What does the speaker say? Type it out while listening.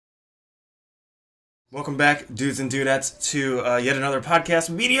Welcome back, dudes and dudettes, to yet another podcast,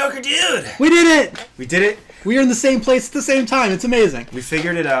 Mediocre Dude! We did it! We did it. We are in the same place at the same time. It's amazing. We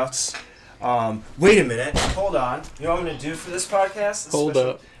figured it out. Wait a minute. Hold on. You know what I'm going to do for this podcast? Hold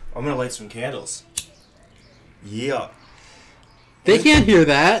up. I'm going to light some candles. Yeah. They can't hear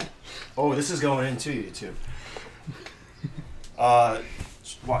that. Oh, this is going into YouTube.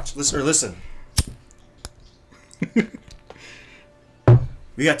 Watch. Listen.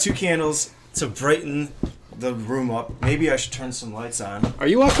 We got 2 candles to brighten the room up. Maybe I should turn some lights on. Are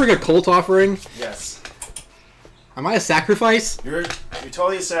you offering a cult offering? Yes. Am I a sacrifice? You're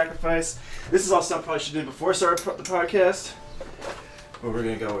totally a sacrifice. This is all stuff I probably should do before I start the podcast. But we're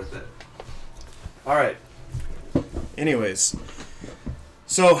going to go with it. Alright. Anyways.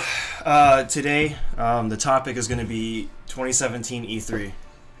 So, today, the topic is going to be 2017 E3.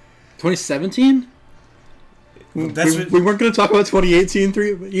 2017? We weren't going to talk about 2018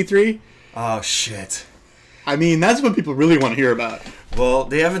 E3? Oh, shit. I mean, that's what people really want to hear about. Well,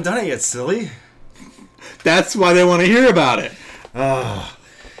 they haven't done it yet, silly. That's why they want to hear about it.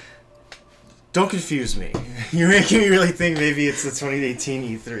 Don't confuse me. You're making me really think maybe it's the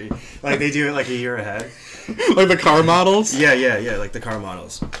 2018 E3. Like, they do it like a year ahead. Like the car models? Yeah, like the car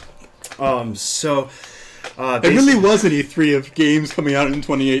models. It really was an E3 of games coming out in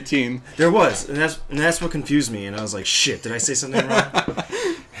 2018. There was, and that's what confused me, and I was like, shit, did I say something wrong?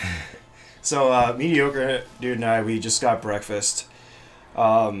 So, Mediocre Dude and I, we just got breakfast. We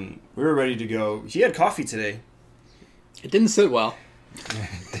were ready to go. He had coffee today. It didn't sit well.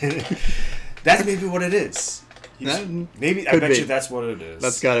 That's maybe what it is. Maybe I bet you that's what it is.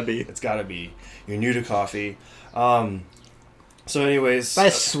 That's gotta be. It's gotta be. You're new to coffee. So anyways...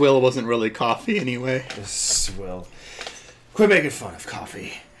 That swill wasn't really coffee anyway. Swill. Quit making fun of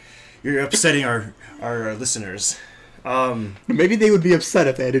coffee. You're upsetting our listeners. Maybe they would be upset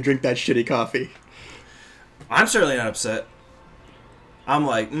if they had to drink that shitty coffee. I'm certainly not upset. I'm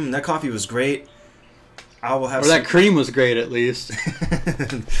like, that coffee was great. I will have that cream was great, at least.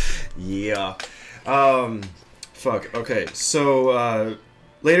 Yeah. Fuck. Okay. So,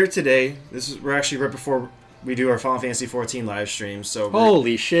 later today, we're actually right before we do our Final Fantasy 14 live stream. So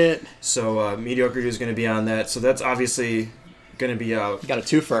holy shit. So, Mediocre Dude is going to be on that. So that's obviously going to be out. You got a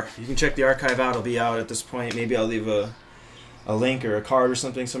twofer. You can check the archive out. It'll be out at this point. Maybe I'll leave a link or a card or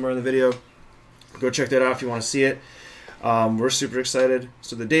something somewhere in the video. Go check that out if you want to see it. We're super excited.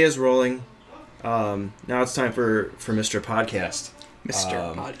 So the day is rolling. Now it's time for Mr. Podcast.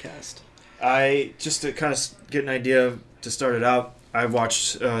 Mr. Podcast. Just to kind of get an idea to start it out, I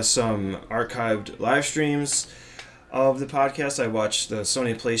watched some archived live streams of the podcast. I watched the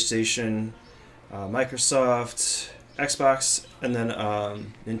Sony PlayStation, Microsoft, Xbox, and then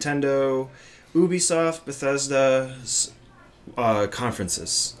Nintendo, Ubisoft, Bethesda's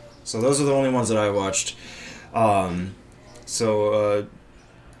conferences. So those are the only ones that I watched.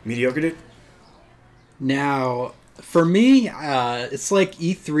 Mediocre Dude? Now, for me, it's like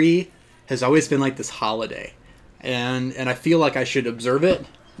E3 has always been like this holiday, and I feel like I should observe it.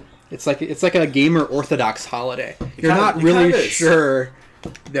 It's like a gamer orthodox holiday. You're not really sure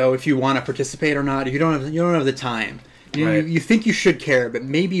though if you want to participate or not. You don't have the time. You think you should care, but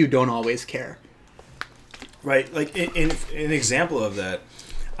maybe you don't always care. Right. Like in an example of that,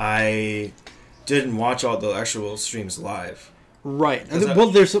 I didn't watch all the actual streams live. Right. Well,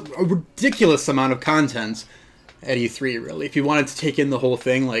 there's a ridiculous amount of content at E3, really. If you wanted to take in the whole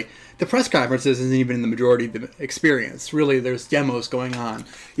thing, like, the press conferences isn't even in the majority of the experience. Really, there's demos going on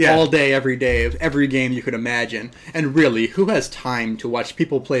all day, every day, of every game you could imagine. And really, who has time to watch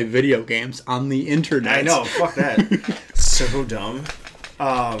people play video games on the internet? I know, fuck that. So dumb.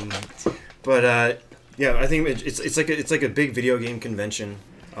 I think it's like a big video game convention.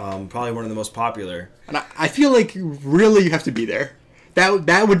 Probably one of the most popular. And I feel like really you have to be there.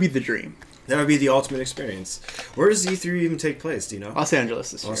 That would be the dream. That would be the ultimate experience. Where does E3 even take place? Do you know? Los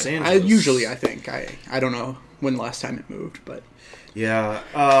Angeles this year. Los Angeles. Usually, I think. I don't know when the last time it moved, but yeah.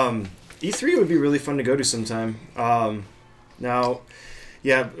 E3 would be really fun to go to sometime. Now,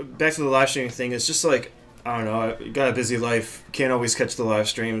 yeah. Back to the live streaming thing. It's just like, I don't know. You got a busy life. Can't always catch the live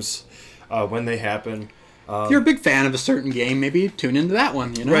streams when they happen. If you're a big fan of a certain game, maybe tune into that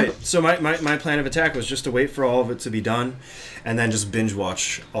one, you know? Right. So my plan of attack was just to wait for all of it to be done and then just binge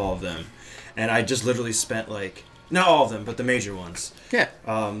watch all of them. And I just literally spent, like, not all of them, but the major ones. Yeah.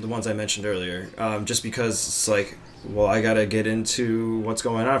 The ones I mentioned earlier. Just because it's like, well, I got to get into what's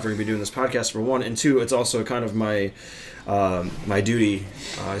going on if we're going to be doing this podcast, for one. And two, it's also kind of my duty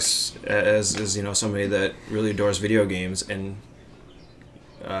as somebody that really adores video games and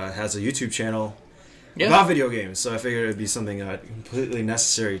has a YouTube channel about video games, so I figured it would be something completely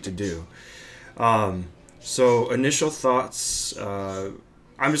necessary to do. So initial thoughts.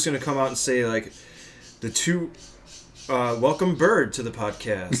 I'm just gonna come out and say like the two. Welcome, Bird, to the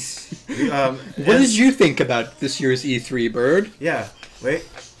podcast. What did you think about this year's E3, Bird? Yeah. Wait.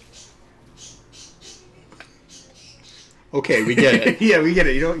 Okay, we get it. Yeah, we get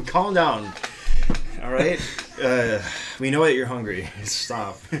it. You don't calm down. All right. We know that you're hungry.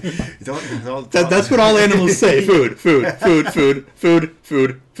 Stop. Don't. That's what all animals say. Food, food, food, food, food,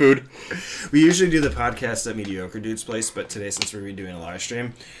 food, food. We usually do the podcast at Mediocre Dude's place, but today, since we're doing a live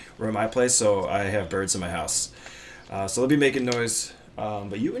stream, we're at my place, so I have birds in my house. So they'll be making noise,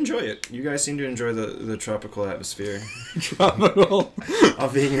 but you enjoy it. You guys seem to enjoy the tropical atmosphere. Tropical.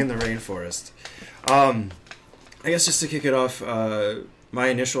 Of being in the rainforest. I guess just to kick it off, my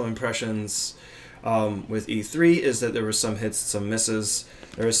initial impressions with E3 is that there were some hits, some misses.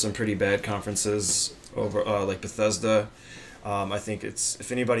 There was some pretty bad conferences over, like Bethesda. I think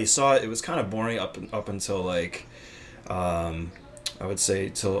if anybody saw it, it was kind of boring up until like, I would say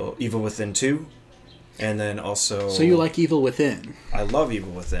till Evil Within 2. And then also... So you like Evil Within? I love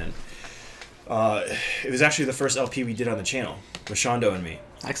Evil Within. It was actually the first LP we did on the channel with Shondo and me.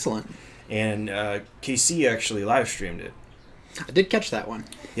 Excellent. And KC actually live streamed it. I did catch that one.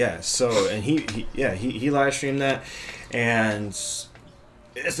 Yeah, so, and he live streamed that, and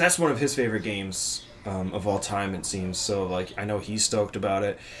that's one of his favorite games of all time, it seems. So, like, I know he's stoked about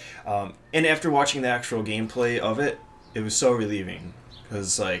it. And after watching the actual gameplay of it, it was so relieving,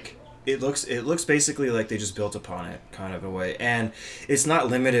 because, like, it looks basically like they just built upon it, kind of a way. And it's not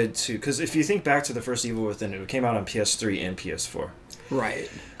limited to... Because if you think back to the first Evil Within, it came out on PS3 and PS4. Right.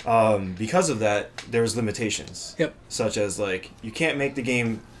 Because of that, there's limitations. Yep. Such as, like, you can't make the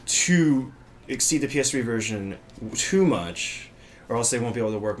game exceed the PS3 version too much, or else they won't be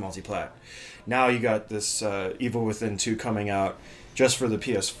able to work multi-plat. Now you got this Evil Within 2 coming out just for the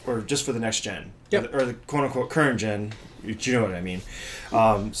or just for the next gen. Yep. Or the quote-unquote current gen. You know what I mean.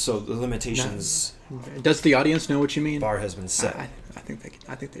 So the limitations... Does the audience know what you mean? Bar has been set. I think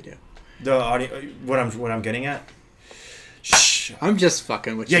they do. The audio... What I'm getting at? Shh. I'm just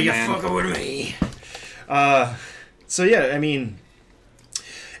fucking with you, man. Yeah, you're fucking with me. So yeah, I mean,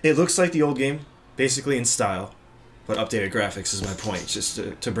 it looks like the old game, basically in style, but updated graphics is my point, just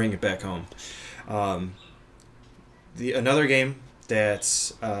to bring it back home. Another game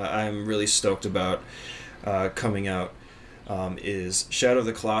that I'm really stoked about coming out is Shadow of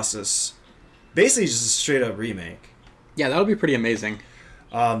the Colossus. Basically just a straight up remake. Yeah, that would be pretty amazing.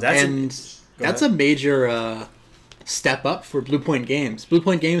 That's a major step up for Blue Point Games. Blue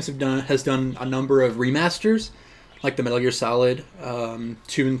Point Games has done a number of remasters, like the Metal Gear Solid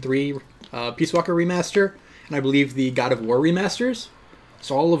 2 and 3 Peace Walker remaster, and I believe the God of War remasters.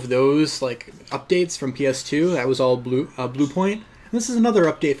 So all of those like updates from PS2, that was all Blue Point. And this is another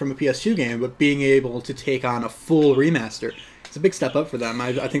update from a PS2 game, but being able to take on a full remaster, it's a big step up for them.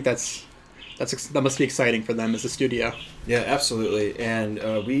 I think that must be exciting for them as a studio. Yeah, absolutely. And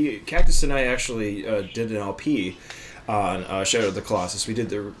Cactus and I actually did an LP on Shadow of the Colossus. We did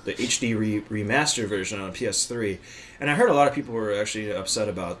the HD remaster version on PS3, and I heard a lot of people were actually upset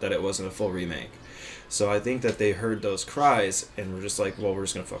about that it wasn't a full remake. So I think that they heard those cries and were just like, well, we're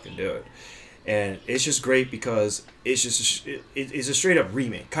just going to fucking do it. And it's just great because it's a straight up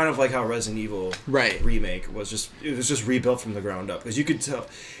remake, kind of like how Resident Evil remake was just rebuilt from the ground up, because you could tell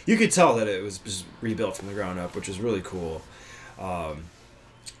that it was just rebuilt from the ground up, which is really cool.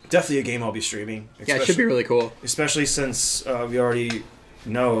 Definitely a game I'll be streaming. Yeah, it should be really cool, especially since we already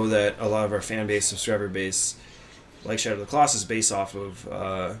know that a lot of our fan base, subscriber base, like Shadow of the Colossus, based off of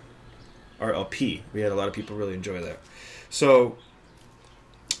our LP. We had a lot of people really enjoy that. So.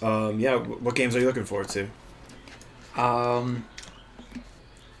 Yeah, what games are you looking forward to?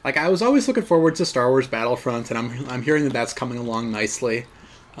 Like I was always looking forward to Star Wars Battlefront, and I'm hearing that that's coming along nicely.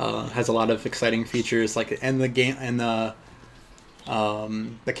 Has a lot of exciting features, like and the game and the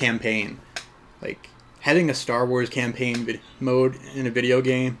campaign, like having a Star Wars campaign mode in a video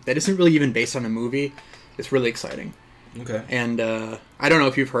game that isn't really even based on a movie. It's really exciting. Okay. And I don't know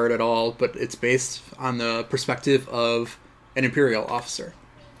if you've heard at all, but it's based on the perspective of an Imperial officer.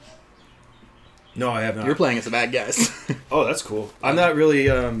 No, I have not. You're playing as the bad guys. Oh, that's cool. I'm not really...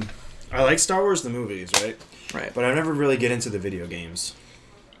 I like Star Wars, the movies, right? Right. But I never really get into the video games.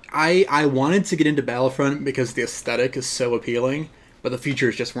 I wanted to get into Battlefront because the aesthetic is so appealing, but the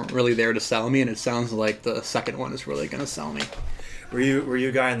features just weren't really there to sell me, and it sounds like the second one is really going to sell me. Were you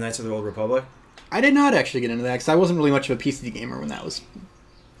a guy in Knights of the Old Republic? I did not actually get into that, because I wasn't really much of a PC gamer when that was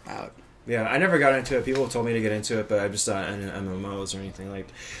out. Yeah, I never got into it. People told me to get into it, but I'm just not in MMOs or anything like.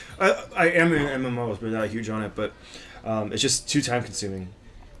 I am in MMOs, but not huge on it. But it's just too time consuming.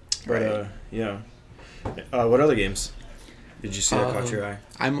 But Right. yeah. What other games did you see that caught your eye?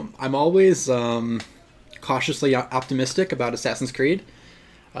 I'm always cautiously optimistic about Assassin's Creed.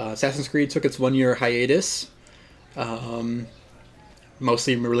 Assassin's Creed took its 1 year hiatus,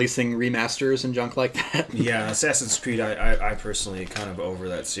 mostly releasing remasters and junk like that. Yeah, Assassin's Creed. I personally kind of over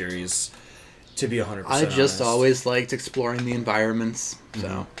that series. To be 100%. I just always liked exploring the environments.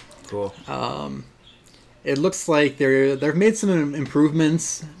 So cool. it looks like they've made some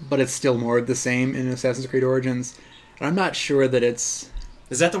improvements, but it's still more of the same in Assassin's Creed Origins. And I'm not sure that it's.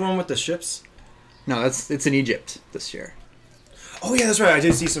 Is that the one with the ships? No, it's in Egypt this year. Oh yeah, that's right. I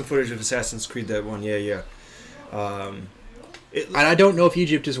did see some footage of Assassin's Creed that one. Yeah. And I don't know if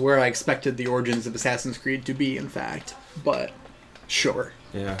Egypt is where I expected the origins of Assassin's Creed to be, in fact, but sure.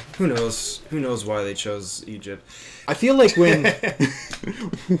 Yeah. Who knows? Who knows why they chose Egypt? I feel like when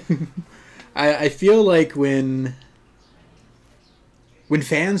I feel like when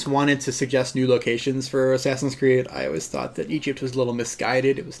fans wanted to suggest new locations for Assassin's Creed, I always thought that Egypt was a little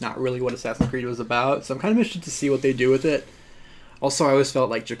misguided. It was not really what Assassin's Creed was about. So I'm kind of interested to see what they do with it. Also, I always felt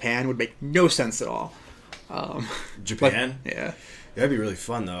like Japan would make no sense at all. Japan? But, yeah. That'd be really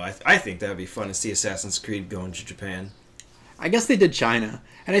fun, though. I think that'd be fun to see Assassin's Creed going to Japan. I guess they did China.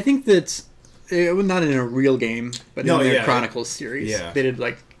 And I think that, not in a real game, but in their Chronicles series. Yeah. They did,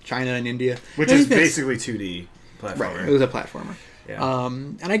 like, China and India. Which is basically 2D platformer. Right, it was a platformer. Yeah.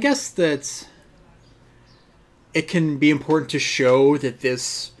 And I guess that it can be important to show that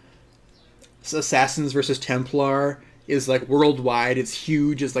this Assassins versus Templar is, like, worldwide. It's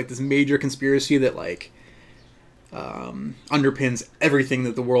huge. It's, like, this major conspiracy that, like, underpins everything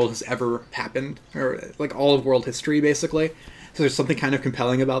that the world has ever happened, or like all of world history, basically. So there's something kind of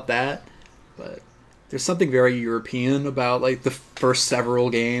compelling about that, but there's something very European about like the first several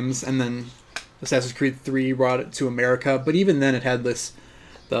games, and then Assassin's Creed 3 brought it to America. But even then, it had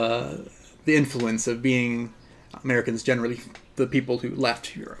the influence of being Americans generally the people who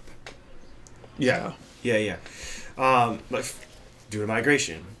left Europe. Yeah, yeah. Like due to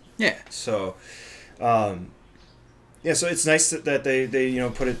migration. Yeah. So. Yeah, so it's nice that they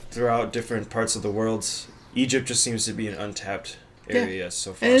put it throughout different parts of the world. Egypt just seems to be an untapped area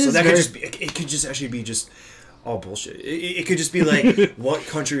so far. So that it could just actually be just all bullshit. It could just be like, what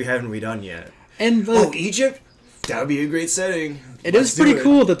country haven't we done yet? And Egypt? That would be a great setting. It is pretty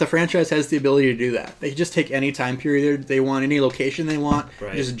cool that the franchise has the ability to do that. They can just take any time period they want, any location they want,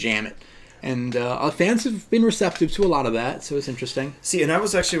 and just jam it. And fans have been receptive to a lot of that, so it's interesting. See, and I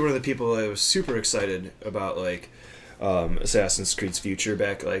was actually one of the people that was super excited about, like, Assassin's Creed's future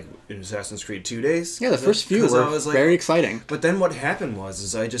back like in Assassin's Creed 2 days. Yeah, the first few were very exciting. But then what happened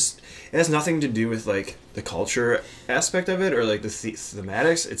was it has nothing to do with like the culture aspect of it or like the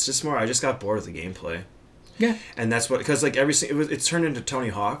thematics. It's just more I just got bored of the gameplay. Yeah. And that's what because like it turned into Tony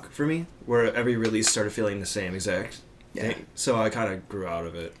Hawk for me, where every release started feeling the same exact thing. So I kind of grew out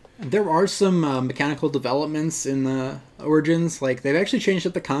of it. There are some mechanical developments in the Origins. Like they've actually changed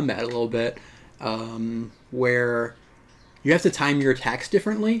up the combat a little bit, where you have to time your attacks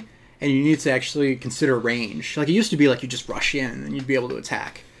differently, and you need to actually consider range. Like, it used to be like you just rush in, and you'd be able to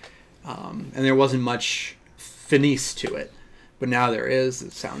attack. And there wasn't much finesse to it. But now there is,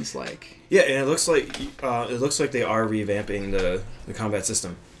 it sounds like. Yeah, and it looks like they are revamping the combat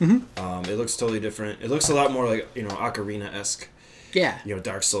system. Mm-hmm. It looks totally different. It looks a lot more like, Ocarina-esque. Yeah.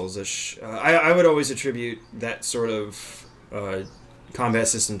 Dark Souls-ish. I would always attribute that sort of combat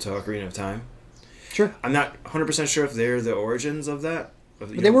system to Ocarina of Time. Sure. I'm not 100% sure if they're the origins of that.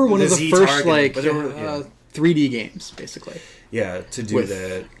 They were one of the first 3D games, basically. Yeah, to do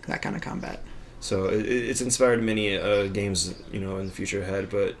that kind of combat. So it's inspired many games, in the future ahead.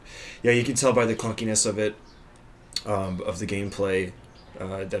 But yeah, you can tell by the clunkiness of it, of the gameplay,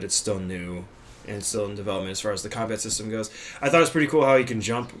 that it's still new and still in development as far as the combat system goes. I thought it was pretty cool how you can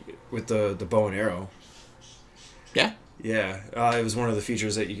jump with the bow and arrow. Yeah. Yeah, it was one of the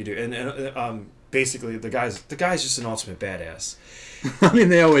features that you could do, and basically the guy's just an ultimate badass. I mean,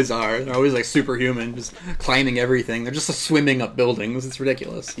 they always are. They're always like superhuman, just climbing everything. They're just swimming up buildings. It's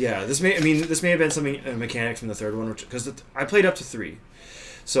ridiculous. Yeah, this may have been a mechanic from the third one, because I played up to 3,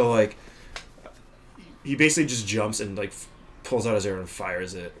 so like he basically just jumps and like pulls out his arrow and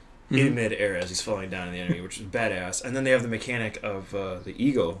fires it in mid-air as he's falling down on the enemy, which is badass. And then they have the mechanic of the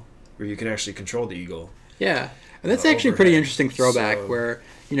eagle, where you can actually control the eagle. Yeah, and that's actually a pretty interesting throwback. Where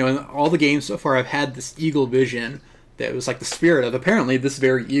in all the games so far, I've had this eagle vision that was like the spirit of apparently this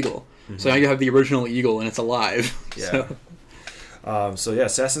very eagle. Mm-hmm. So now you have the original eagle and it's alive. Yeah. So yeah,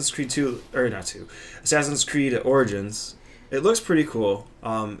 Assassin's Creed Assassin's Creed Origins. It looks pretty cool.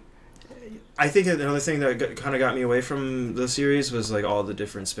 I I think another thing that kind of got me away from the series was like all the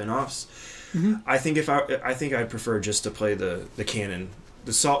different spin-offs. Mm-hmm. I think I'd prefer just to play the canon,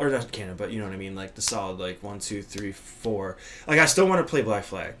 the solid, or not canon, but you know what I mean, like the solid, like 1, 2, 3, 4. Like I still want to play Black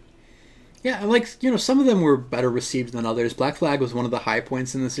Flag. Yeah, like, you know, some of them were better received than others. Black Flag was one of the high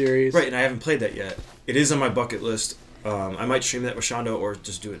points in the series. Right, and I haven't played that yet. It is on my bucket list. I might stream that with Shondo or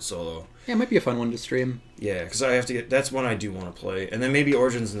just do it solo. Yeah, it might be a fun one to stream. Yeah, because I have to get... That's one I do want to play. And then maybe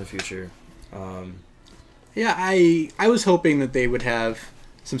Origins in the future. Yeah, I was hoping that they would have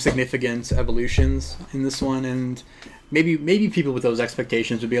some significant evolutions in this one, and maybe people with those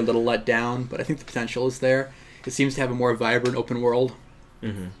expectations would be a little let down, but I think the potential is there. It seems to have a more vibrant open world.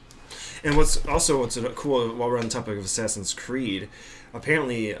 Mm-hmm. And what's cool, while we're on the topic of Assassin's Creed,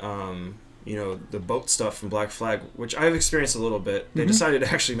 apparently, you know, the boat stuff from Black Flag, which I've experienced a little bit, they decided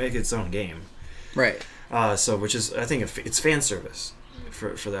to actually make its own game. Right. So, which is, I think, it's fan service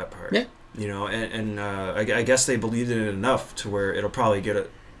for that part. Yeah. You know, and I guess they believed in it enough to where it'll probably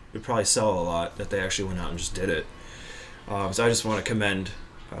sell a lot that they actually went out and just did it. So I just want to commend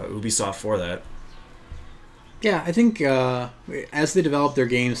Ubisoft for that. Yeah, I think as they develop their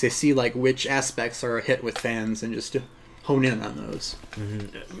games, they see like which aspects are a hit with fans and just hone in on those.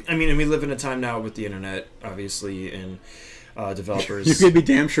 Mm-hmm. I mean, and we live in a time now with the internet, obviously, and developers. You could be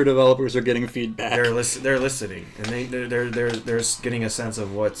damn sure developers are getting feedback. They're listening, and they're getting a sense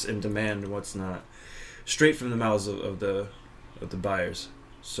of what's in demand and what's not, straight from the mouths of the buyers.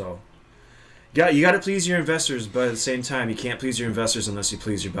 So, yeah, you got to please your investors, but at the same time, you can't please your investors unless you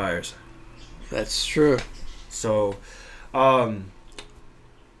please your buyers. That's true. So, another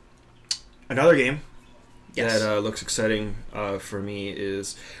game Yes. that looks exciting for me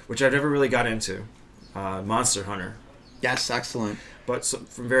is, which I've never really got into, Monster Hunter. Yes, excellent. But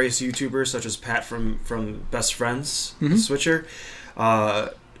from various YouTubers, such as Pat from Best Friends, Mm-hmm. Switcher,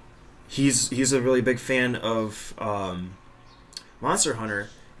 he's a really big fan of Monster Hunter,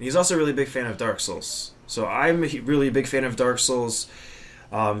 and he's also a really big fan of Dark Souls. So I'm a really big fan of Dark Souls.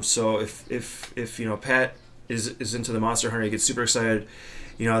 So if you know, Pat is into the Monster Hunter, he gets super excited.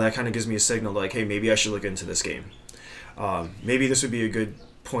 You know, that kind of gives me a signal like, hey, maybe I should look into this game. Maybe this would be a good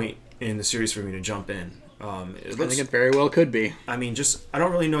point in the series for me to jump in. I think it very well could be. I mean, I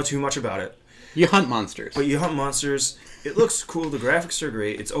don't really know too much about it. You hunt monsters. But you hunt monsters. It looks cool. The graphics are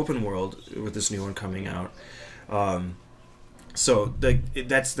great. It's open world with this new one coming out. So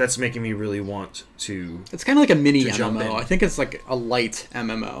that's making me really want to. It's kind of like a mini jump in. MMO. I think it's like a light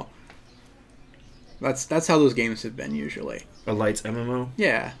MMO. That's how those games have been usually. A light MMO?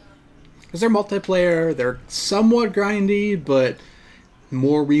 Yeah. Because they're multiplayer, they're somewhat grindy, but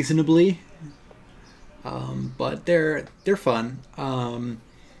more reasonably. But they're fun.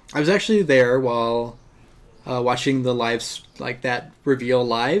 I was actually there while watching the that reveal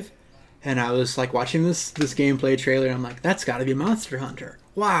live, and I was like watching this gameplay trailer, and I'm like, that's got to be Monster Hunter.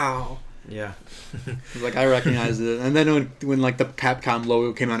 Wow. Yeah. Like I recognized it, and then when like the Capcom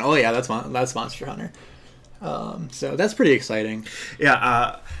logo came on, oh yeah, that's Monster Hunter. So that's pretty exciting.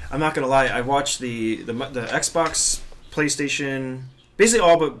 Yeah, I'm not gonna lie. I watched the Xbox, PlayStation, basically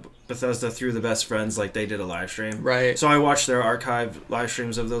all but Bethesda through the Best Friends. Like they did a live stream, Right? So I watched their archived live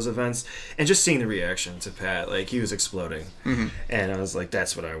streams of those events, and just seeing the reaction to Pat, like he was exploding, and I was like,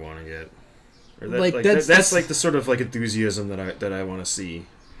 that's what I want to get. Or that's like the sort of like enthusiasm that I want to see.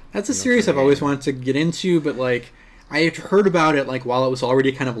 That's a series I've always wanted to get into, but like I had heard about it like while it was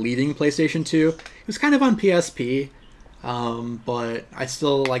already kind of leaving PlayStation 2. It was kind of on PSP, but I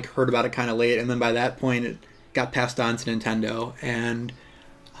still like heard about it kind of late, and then by that point it got passed on to Nintendo, and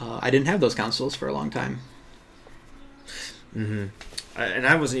I didn't have those consoles for a long time. Mm-hmm. And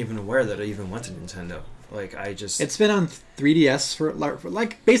I wasn't even aware that it even went to Nintendo. Like it's been on 3DS for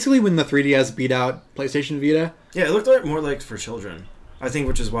like basically when the 3DS beat out PlayStation Vita. Yeah, it looked more like for children. I think,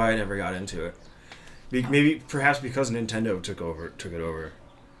 which is why I never got into it. Maybe, perhaps because Nintendo took it over.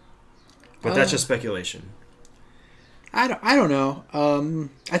 But that's just speculation. I don't know.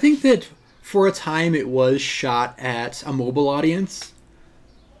 I think that for a time it was shot at a mobile audience,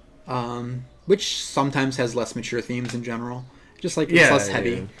 which sometimes has less mature themes in general. Just like it's less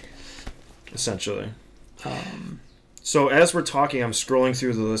heavy. Yeah. Essentially. So as we're talking, I'm scrolling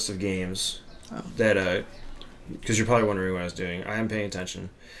through the list of games that... because you're probably wondering what I was doing. I am paying attention.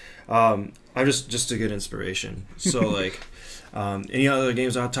 I'm just to get inspiration. So, like, any other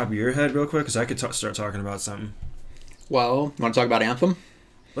games on top of your head, real quick? Because I could start talking about something. Well, want to talk about Anthem?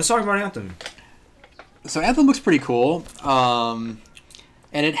 Let's talk about Anthem. So Anthem looks pretty cool, and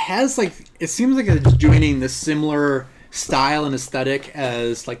it has it seems like it's joining the similar style and aesthetic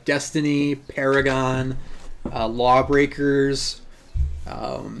as like Destiny, Paragon, Lawbreakers.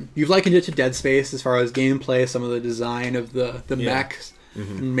 You've likened it to Dead Space as far as gameplay, some of the design of the mechs,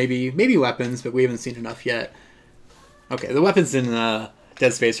 and maybe weapons, but we haven't seen enough yet. Okay, the weapons in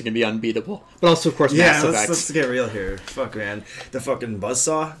Dead Space are going to be unbeatable. But also, of course, Mass Effect. Let's get real here. Fuck, man. The fucking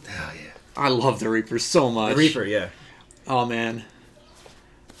buzzsaw? Hell yeah. I love the Reaper so much. The Reaper, yeah. Oh, man.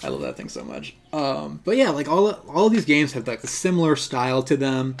 I love that thing so much. But yeah, like all of these games have like a similar style to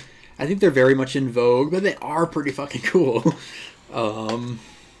them. I think they're very much in vogue, but they are pretty fucking cool. Yeah,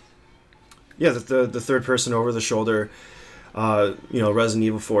 the third person over the shoulder, Resident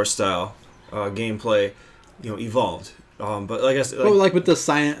Evil 4 style gameplay, evolved. But like I said, like with the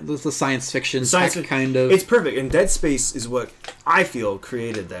science fiction kind of, it's perfect. And Dead Space is what I feel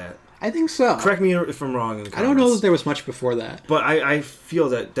created that. I think so. Correct me if I'm wrong in the comments. I don't know that there was much before that. But I feel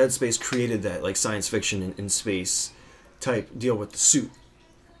that Dead Space created that, like, science fiction in space type deal with the suit.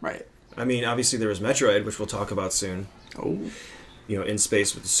 Right. I mean, obviously there was Metroid, which we'll talk about soon. Oh. In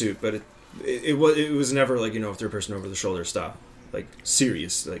space with the suit. But it was never, like, third person over the shoulder style. Like,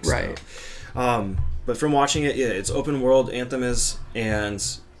 serious, like, right. style. But from watching it, yeah, it's open world, Anthem is, and,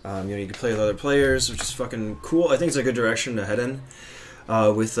 you can play with other players, which is fucking cool. I think it's a good direction to head in.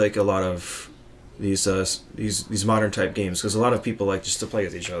 With like a lot of these modern type games, because a lot of people like just to play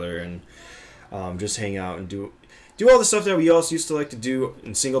with each other and just hang out and do all the stuff that we also used to like to do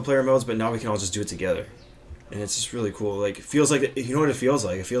in single player modes, but now we can all just do it together, and it's just really cool. Like it feels like what it feels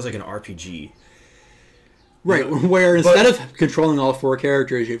like. It feels like an RPG, right? Where instead of controlling all four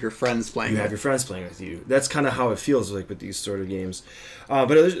characters, you have your friends playing. You have your friends playing with you. That's kind of how it feels like with these sort of games. But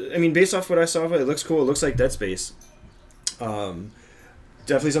based off what I saw of it, it looks cool. It looks like Dead Space.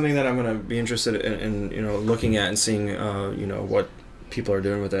 Definitely something that I'm going to be interested in looking at and seeing, what people are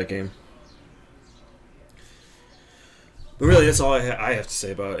doing with that game. But really, that's all I have to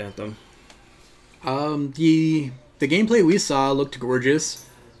say about Anthem. The gameplay we saw looked gorgeous.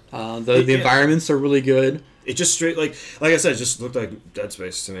 The environments are really good. It just straight, like I said, it just looked like Dead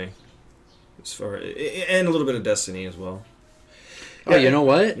Space to me. And a little bit of Destiny as well. Oh, you know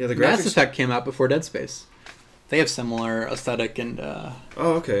what? Yeah, the graphics... Mass Effect came out before Dead Space. They have similar aesthetic and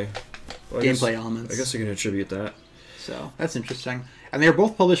okay. Gameplay elements. I guess you can attribute that. So that's interesting. And they were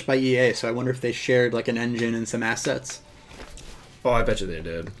both published by EA, so I wonder if they shared like an engine and some assets. Oh, I bet you they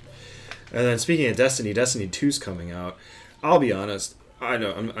did. And then speaking of Destiny, Destiny 2's coming out. I'll be honest, I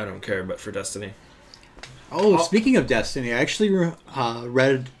don't care, but for Destiny. Speaking of Destiny, I actually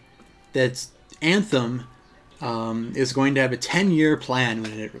read that Anthem is going to have a 10-year plan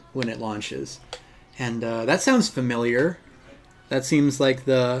when it launches. And that sounds familiar. That seems like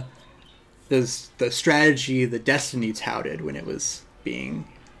the strategy that Destiny touted when it was being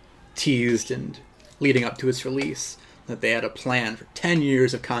teased and leading up to its release. That they had a plan for 10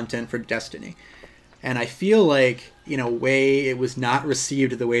 years of content for Destiny. And I feel like, in a way, it was not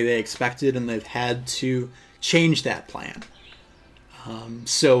received the way they expected, and they've had to change that plan.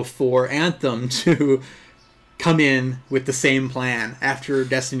 So for Anthem to come in with the same plan after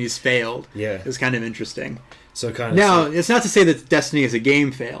Destiny's failed is kind of interesting. So it's not to say that Destiny as a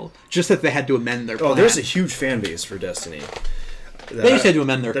game failed, just that they had to amend their plan. Oh, there's a huge fan base for Destiny. They just had to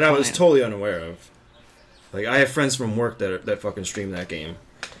amend their plan. That I was totally unaware of. Like, I have friends from work that fucking stream that game.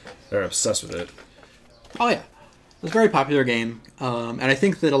 They're obsessed with it. Oh, yeah. It's a very popular game. And I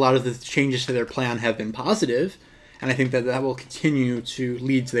think that a lot of the changes to their plan have been positive, and I think that will continue to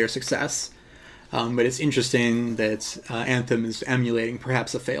lead to their success. But it's interesting that Anthem is emulating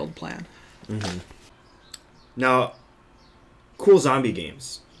perhaps a failed plan. Mm-hmm. Now, cool zombie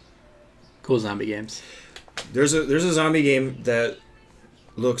games. Cool zombie games. There's a zombie game that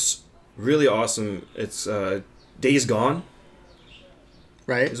looks really awesome. It's Days Gone.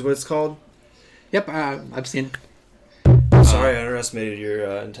 Right. Is what it's called. Yep, I've seen it. Sorry, I underestimated your.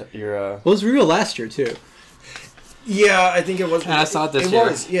 Well, it was real last year too. Yeah, I think it was. And I saw it this year.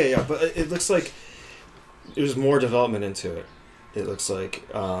 It was, yeah, but it looks like there's more development into it. It looks like,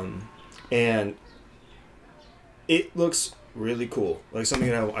 and it looks really cool. Like something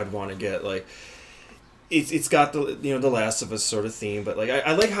that I'd want to get. Like, it's got the the Last of Us sort of theme, but like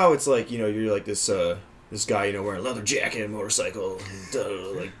I like how it's like you're like this guy wearing a leather jacket and motorcycle,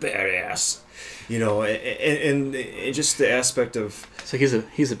 like badass, and just the aspect of. So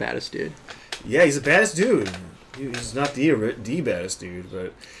he's a baddest dude. Yeah, he's a baddest dude. He's not the baddest dude,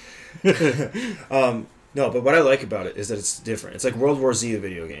 but no. But what I like about it is that it's different. It's like World War Z, a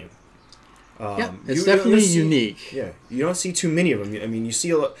video game. Yeah, it's definitely unique. Yeah, you don't see too many of them. I mean, you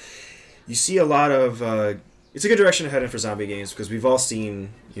see a lot. You see a lot of. It's a good direction to head in for zombie games because we've all seen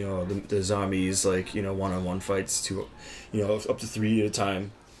the zombies like one-on-one fights to up to 3 at a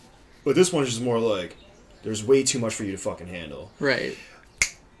time, but this one is just more like there's way too much for you to fucking handle. Right.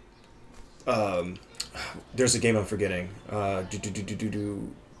 There's a game I'm forgetting.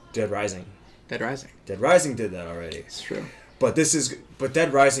 Dead Rising. Dead Rising. Dead Rising did that already. It's true. But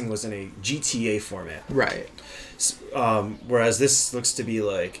Dead Rising was in a GTA format. Right. Whereas this looks to be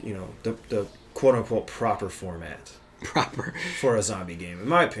like, the quote unquote proper format. Proper. For a zombie game, in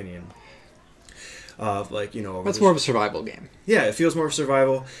my opinion. That's more of a survival game. Yeah, it feels more of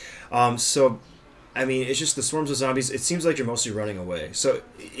survival. So, I mean, it's just the swarms of zombies. It seems like you're mostly running away. So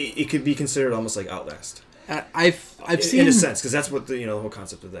it could be considered almost like Outlast. I've seen in a sense, because that's what the whole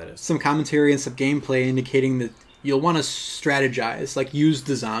concept of that is. Some commentary and some gameplay indicating that you'll want to strategize, like use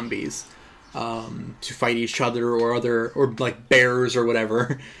the zombies to fight each other or like bears or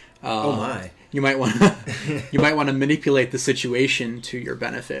whatever. Oh my! You might want to manipulate the situation to your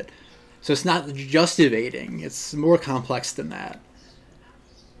benefit. So it's not just evading; it's more complex than that.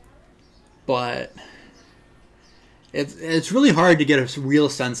 But it's really hard to get a real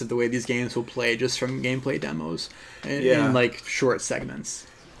sense of the way these games will play just from gameplay demos and like short segments.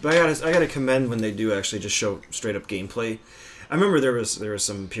 But I gotta commend when they do actually just show straight up gameplay. I remember there was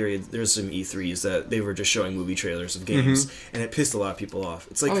some E3s that they were just showing movie trailers of games, and it pissed a lot of people off.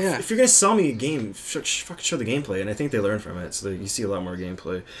 It's like, if you're gonna sell me a game, fucking show the gameplay, and I think they learned from it, so you see a lot more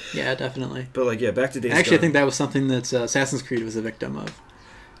gameplay. Yeah, definitely. But back to Days Gone. Actually, I think that was something that Assassin's Creed was a victim of.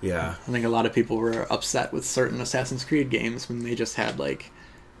 Yeah. I think a lot of people were upset with certain Assassin's Creed games when they just had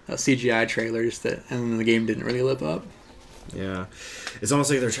CGI trailers and the game didn't really live up. Yeah, it's almost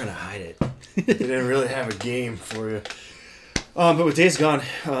like they're trying to hide it. They didn't really have a game for you. But with Days Gone,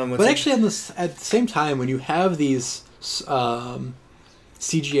 actually, at the same time, when you have these CGI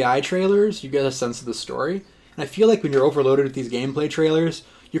trailers, you get a sense of the story. And I feel like when you're overloaded with these gameplay trailers,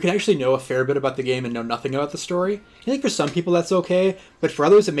 you can actually know a fair bit about the game and know nothing about the story. I think for some people that's okay, but for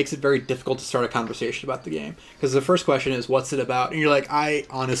others it makes it very difficult to start a conversation about the game. Because the first question is, what's it about? And you're like, I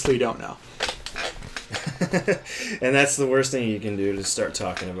honestly don't know. And that's the worst thing you can do, to start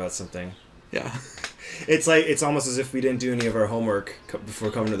talking about something. Yeah. It's almost as if we didn't do any of our homework before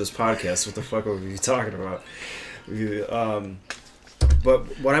coming to this podcast. What the fuck would we be talking about?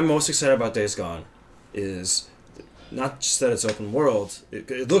 But what I'm most excited about Days Gone is not just that it's open world.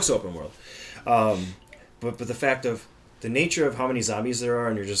 It looks open world. But the fact of the nature of how many zombies there are,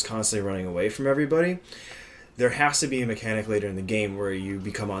 and you're just constantly running away from everybody. There has to be a mechanic later in the game where you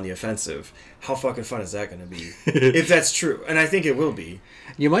become on the offensive. How fucking fun is that going to be? If that's true. And I think it will be.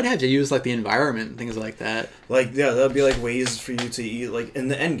 You might have to use the environment and things like that. There'll be ways for you to eat, in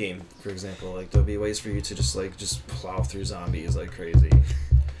the end game, for example. There'll be ways for you to just plow through zombies like crazy.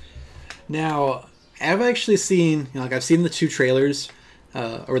 Now, I've actually seen, I've seen the two trailers,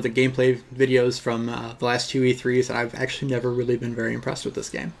 or the gameplay videos from the last two E3s, and I've actually never really been very impressed with this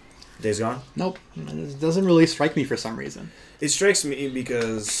game. Days Gone? Nope. It doesn't really strike me for some reason. It strikes me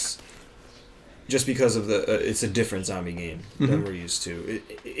because of it's a different zombie game than we're used to.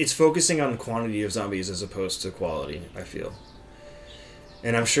 It's focusing on quantity of zombies as opposed to quality, I feel.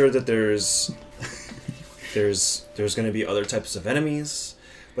 And I'm sure that there's going to be other types of enemies,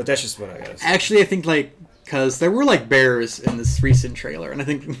 but that's just what I gotta say. Actually, I think because there were bears in this recent trailer, and I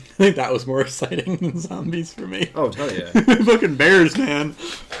think that was more exciting than zombies for me. Oh, hell yeah. Fucking bears, man.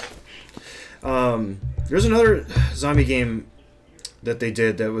 There's another zombie game that they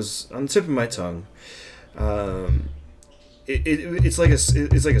did that was on the tip of my tongue. It's like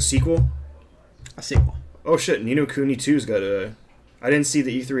a sequel. A sequel. Oh shit! Ni no Kuni 2's got a. I didn't see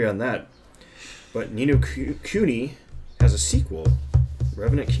the E3 on that, but Ni no Kuni has a sequel,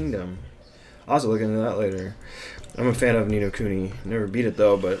 Revenant Kingdom. I'll have to look into that later. I'm a fan of Ni no Kuni. Never beat it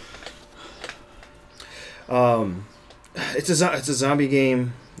though, but it's a zombie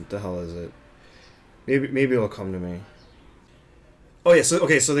game. What the hell is it? Maybe it'll come to me. Oh yeah, so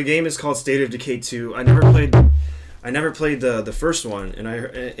the game is called State of Decay 2. I never played the first one,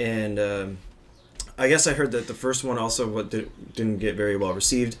 and I guess I heard that the first one also didn't get very well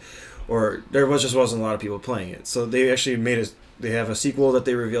received, or there wasn't a lot of people playing it. So they actually they have a sequel that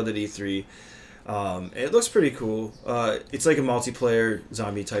they revealed at E3. It looks pretty cool. It's like a multiplayer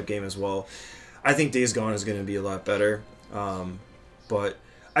zombie type game as well. I think Days Gone is going to be a lot better, but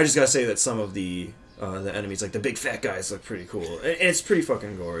I just gotta say that some of the enemies, like the big fat guys, look pretty cool. And it's pretty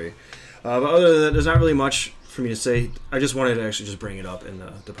fucking gory. But other than that, there's not really much for me to say. I just wanted to actually just bring it up in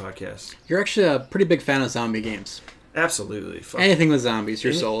the podcast. You're actually a pretty big fan of zombie games. Absolutely. Anything with zombies,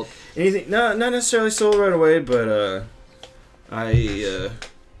 you're sold. Anything, not necessarily sold right away, but I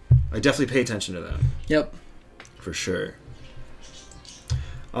definitely pay attention to them. Yep. For sure.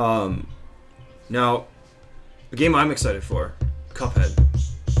 Now, a game I'm excited for, Cuphead.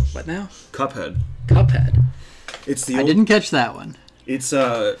 What now? Cuphead. Cuphead. It's the I didn't catch that one. It's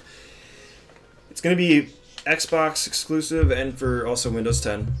It's going to be Xbox exclusive and for also Windows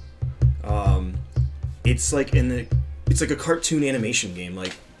 10. It's like it's like a cartoon animation game.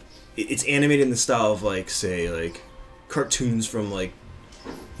 Like it's animated in the style of like, say, like cartoons from like,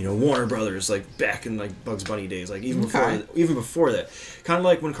 you know, Warner Brothers, like back in like Bugs Bunny days, like even before that, kind of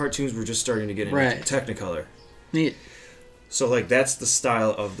like when cartoons were just starting to get into Technicolor. Neat. So like that's the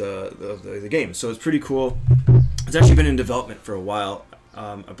style of the game. So it's pretty cool. It's actually been in development for a while.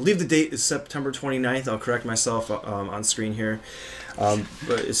 I believe the date is September 29th. I'll correct myself on screen here,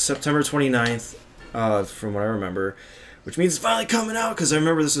 but it's September 29th from what I remember, which means it's finally coming out because I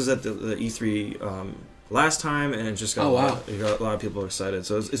remember this was at the E3 last time, and it just got, got a lot of people excited.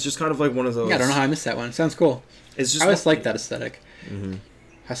 So it's just kind of like one of those. Yeah, I don't know how I missed that one. It sounds cool. It's just I always like that aesthetic. Mm-hmm.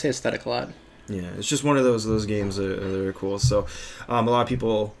 I say aesthetic a lot. Yeah, it's just one of those games that are cool. So a lot of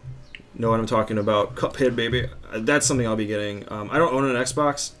people know what I'm talking about. Cuphead, baby. That's something I'll be getting. I don't own an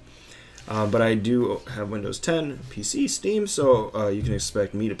Xbox, but I do have Windows 10, PC, Steam, so you can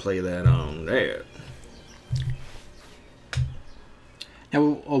expect me to play that on there. Now,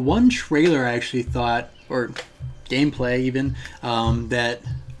 one trailer I actually thought, or gameplay even, that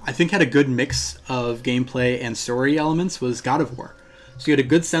I think had a good mix of gameplay and story elements was God of War. So you had a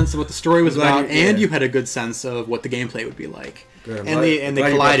good sense of what the story was about, and you had a good sense of what the gameplay would be like. Good. And they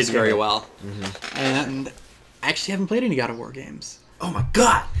collided very well. Mm-hmm. And I actually haven't played any God of War games. Oh my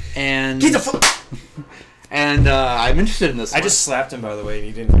god! And get the fuck! And I'm interested in this. I just slapped him, by the way, and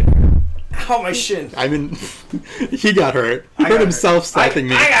he didn't get hurt. Ow, my shin! I mean, he got hurt. He hurt himself slapping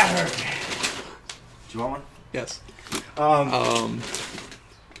me. I got hurt. Do you want one? Yes.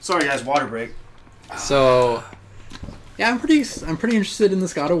 Sorry, guys. Water break. So, yeah, I'm pretty interested in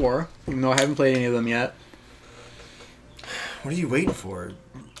this God of War, even though I haven't played any of them yet. What are you waiting for?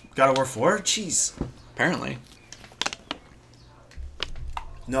 God of War 4? Jeez. Apparently.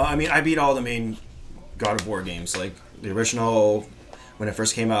 No, I mean, I beat all the main God of War games, like the original when it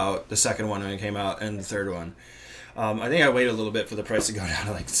first came out, the second one when it came out, and the third one. I think I waited a little bit for the price to go down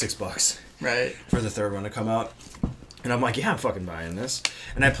to like $6. Right. For the third one to come out. And I'm like, yeah, I'm fucking buying this.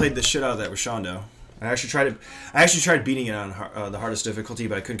 And I played the shit out of that with Shondo. I actually tried beating it on the hardest difficulty,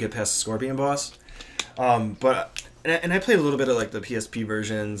 but I couldn't get past the Scorpion boss. And I played a little bit of like the PSP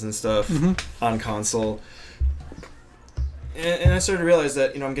versions and stuff on console. And I started to realize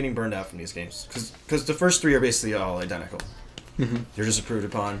that, you know, I'm getting burned out from these games because the first three are basically all identical. Mm-hmm. They're just improved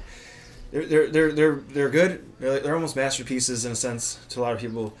upon. They're good. They're almost masterpieces in a sense to a lot of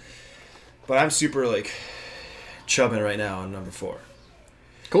people. But I'm super like chubbing right now on number 4.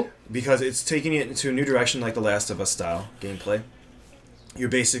 Cool. Because it's taking it into a new direction, like the Last of Us style gameplay.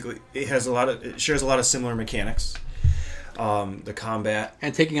 It shares a lot of similar mechanics. The combat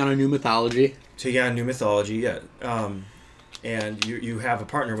and taking on a new mythology. Yeah. And you have a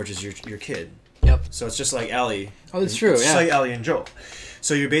partner, which is your kid. Yep. So it's just like Ellie. Oh, that's true. It's just like Ellie and Joel.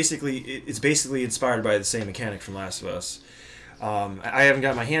 So it's basically inspired by the same mechanic from Last of Us. I haven't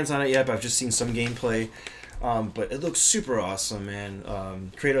got my hands on it yet, but I've just seen some gameplay. But it looks super awesome, man.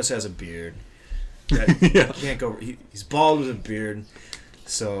 Kratos has a beard. Yeah. Can't go. He's bald with a beard.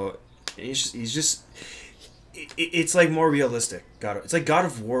 So he's just. It's like more realistic. It's like God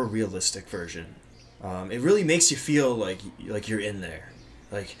of War realistic version. It really makes you feel like you're in there,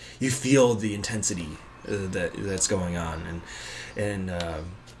 like you feel the intensity that's going on, and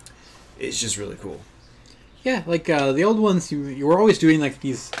it's just really cool. Yeah, like the old ones, you were always doing like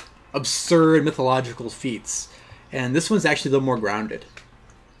these absurd mythological feats, and this one's actually a little more grounded.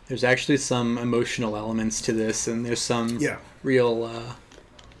 There's actually some emotional elements to this, and there's some real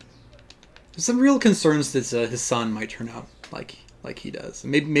concerns that his son might turn out like he does.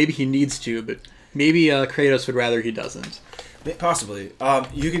 Maybe he needs to, but maybe Kratos would rather he doesn't. Possibly.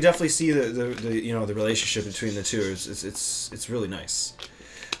 You can definitely see the relationship between the two. It's really nice.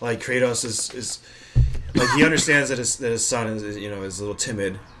 Like Kratos is like he understands that his son is a little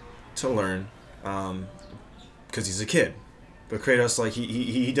timid to learn because he's a kid. But Kratos, like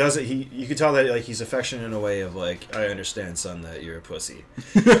he does it. You can tell that like he's affectionate in a way of like, I understand, son, that you're a pussy,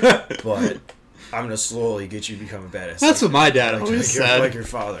 but I'm gonna slowly get you to become a badass. That's what my dad always said. Like your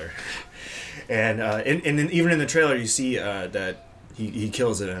father. And even in the trailer, you see that he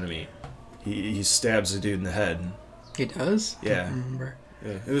kills an enemy. He stabs a dude in the head. He does? Yeah. I don't remember.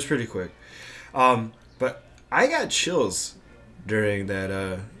 Yeah, it was pretty quick. But I got chills during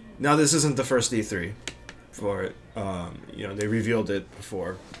that. Now this isn't the first E3 for it. They revealed it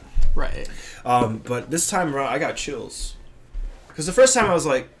before. Right. But this time around, I got chills. Because the first time I was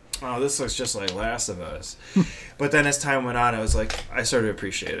like, oh, this looks just like Last of Us. But then as time went on, I started to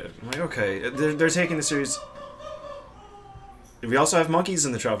appreciate it. I'm like, okay, they're taking the series. we also have monkeys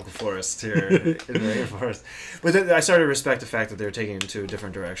in the tropical forest here in the rainforest. But then I started to respect the fact that they're taking it into a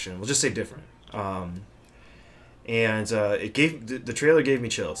different direction. We'll just say different. It gave the trailer gave me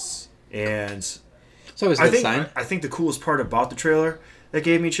chills. And so was that sign? I think the coolest part about the trailer that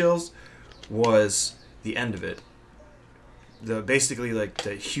gave me chills was the end of it. Basically like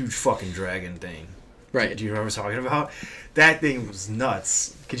the huge fucking dragon thing. Right. Do you remember what I'm talking about? That thing was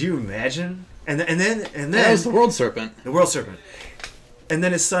nuts. Could you imagine? And then that was the world serpent. The world serpent. And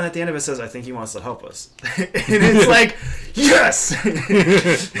then his son at the end of it says, "I think he wants to help us." And it's like, yes,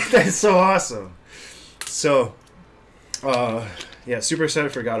 that's so awesome. So, yeah, super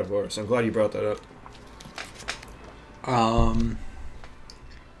excited for God of War. So I'm glad you brought that up.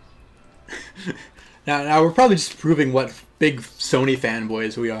 Now we're probably just proving what big Sony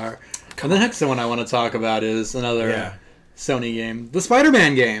fanboys we are. And the next one I want to talk about is another Sony game, the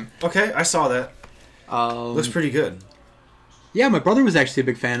Spider-Man game. Okay, I saw that. Looks pretty good. Yeah, my brother was actually a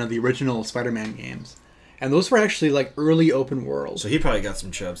big fan of the original Spider-Man games, and those were actually like early open world. So he probably got some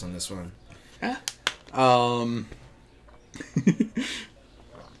chubs on this one. Yeah.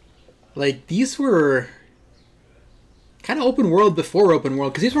 Like these were kind of open world before open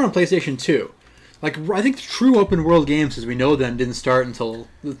world, because these were on PlayStation 2. Like, I think the true open world games, as we know them, didn't start until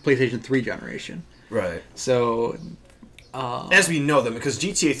the PlayStation 3 generation. Right. So, as we know them, because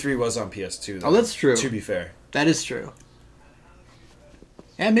GTA 3 was on PS2. Though, oh, that's true. To be fair. That is true.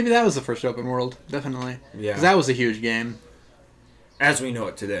 And maybe that was the first open world, definitely. Yeah. Because that was a huge game. As we know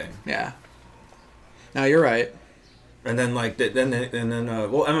it today. Yeah. No, you're right. And then, like, well,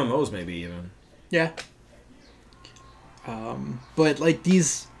 MMOs maybe even. Yeah. But, like,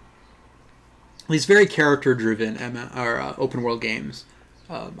 these very character-driven open world games,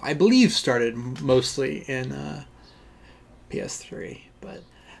 I believe, started mostly in PS3. But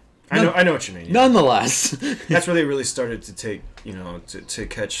I know what you mean. Yeah. Nonetheless, that's where they really started to take, to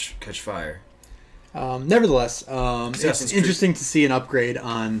catch fire. Nevertheless, it's interesting to see an upgrade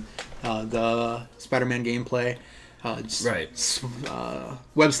on the Spider-Man gameplay. Web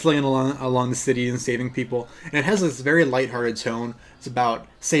slinging along the city and saving people, and it has this very lighthearted tone. It's about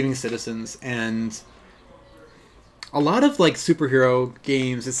saving citizens, and a lot of like superhero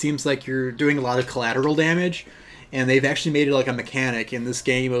games, it seems like you're doing a lot of collateral damage, and they've actually made it like a mechanic in this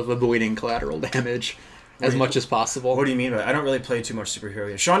game of avoiding collateral damage as much as possible. What do you mean by that? I don't really play too much superhero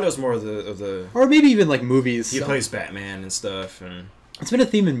games. Sean does more of the or maybe even like movies. He plays Batman and stuff, and it's been a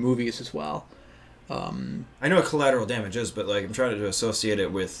theme in movies as well. I know what collateral damage is, but like I'm trying to associate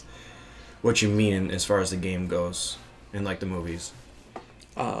it with what you mean as far as the game goes in like the movies.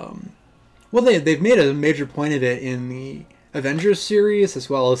 Well, they've made a major point of it in the Avengers series as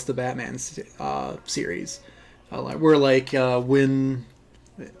well as the Batman series, where when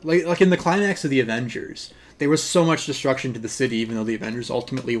in the climax of the Avengers, there was so much destruction to the city, even though the Avengers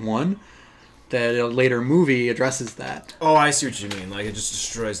ultimately won, that a later movie addresses that. Oh, I see what you mean. Like it just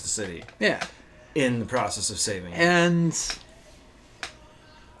destroys the city. Yeah. In the process of saving it. And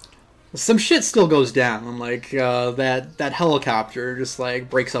some shit still goes down, like that helicopter just like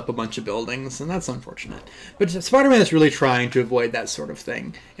breaks up a bunch of buildings, and that's unfortunate. But Spider-Man is really trying to avoid that sort of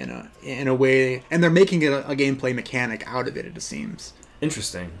thing in a way, and they're making it a gameplay mechanic out of it. It seems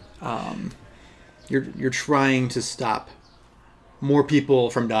interesting. You're trying to stop more people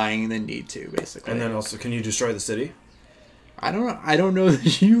from dying than need to, basically. And then also, can you destroy the city? I don't know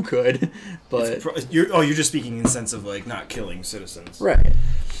that you could, but you're just speaking in the sense of like not killing citizens, right?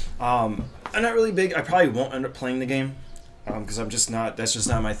 I'm not really big. I probably won't end up playing the game because I'm just not. That's just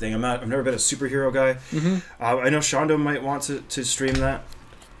not my thing. I've never been a superhero guy. Mm-hmm. I know Shondo might want to stream that.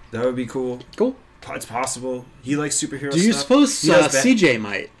 That would be cool. Cool. It's possible. He likes superhero. Do you stuff. suppose CJ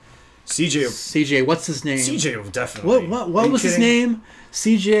might? CJ, what's his name? CJ will definitely. What was his name?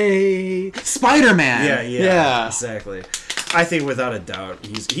 CJ Spider-Man. Yeah, exactly. I think without a doubt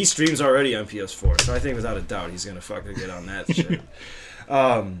he streams already on PS4, so I think without a doubt he's gonna fucking get on that shit.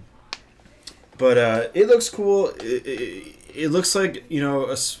 But it looks cool. It looks like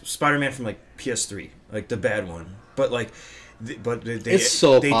a Spider-Man from like PS3, like the bad one. But like, it's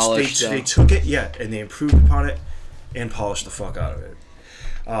so polished. They took it, and they improved upon it and polished the fuck out of it.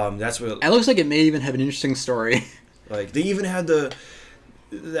 That's what it looks like. It may even have an interesting story. Like they even had the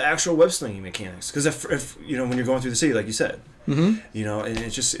actual web slinging mechanics, because if when you're going through the city, like you said, mm-hmm. And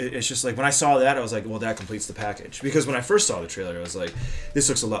it's just like when I saw that, I was like, well, that completes the package. Because when I first saw the trailer, I was like, this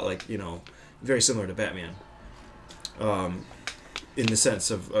looks a lot like very similar to Batman, in the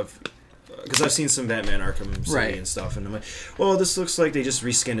sense of because I've seen some Batman Arkham City and stuff, and I'm like, well, this looks like they just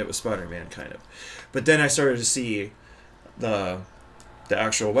reskinned it with Spider-Man kind of. But then I started to see the the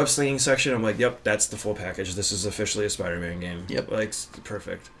actual web slinging section, I'm like, yep, that's the full package. This is officially a Spider-Man game. Yep. Like,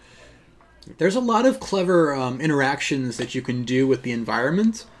 perfect. There's a lot of clever interactions that you can do with the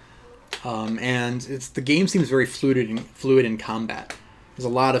environment, and the game seems very fluid in combat. There's a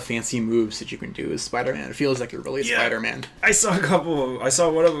lot of fancy moves that you can do as Spider-Man. It feels like you're really Spider-Man. I saw a couple of them. I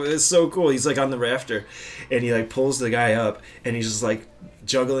saw one of them. It's so cool. He's like on the rafter, and he like pulls the guy up, and he's just like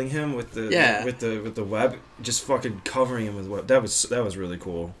juggling him with the web, just fucking covering him with web. That was really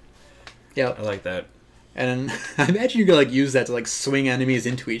cool. Yeah, I like that. And I imagine you could like use that to like swing enemies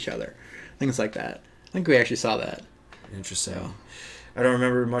into each other, things like that. I think we actually saw that. Interesting. So. I don't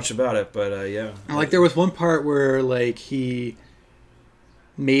remember much about it, but yeah. Like there was one part where like he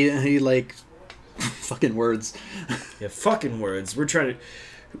like fucking words. Yeah, fucking words. We're doing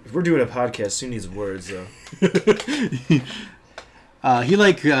a podcast. Who needs words though? He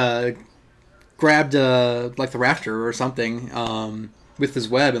like grabbed like the rafter or something with his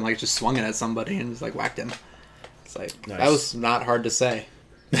web and like just swung it at somebody and just like whacked him. It's like nice. That was not hard to say.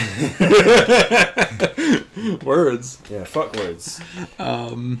 Words. Yeah, fuck words.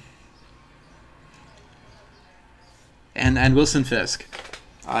 And Wilson Fisk.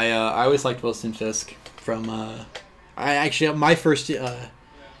 I always liked Wilson Fisk from my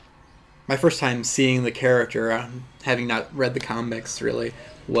first time seeing the character, having not read the comics really,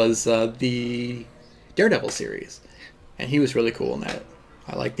 was the Daredevil series, and he was really cool in that.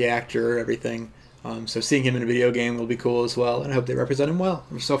 I like the actor, everything. So seeing him in a video game will be cool as well, and I hope they represent him well.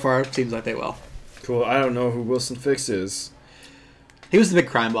 So far, it seems like they will. Cool. I don't know who Wilson Fisk is. He was the big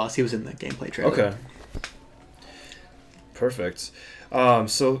crime boss. He was in the gameplay trailer. Okay. Perfect. Now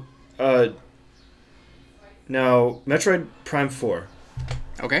Metroid Prime 4.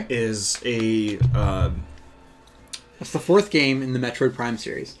 Okay. Is a That's the fourth game in the Metroid Prime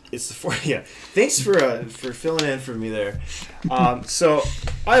series. It's the fourth. Yeah. Thanks for filling in for me there. So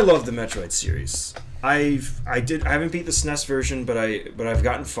I love the Metroid series. I haven't beat the SNES version, but I've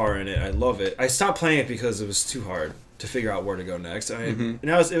gotten far in it. I love it. I stopped playing it because it was too hard to figure out where to go next. And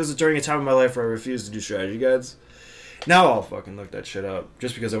it was during a time in my life where I refused to do strategy guides. Now I'll fucking look that shit up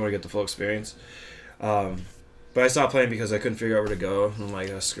just because I want to get the full experience. But I stopped playing because I couldn't figure out where to go. And I'm like,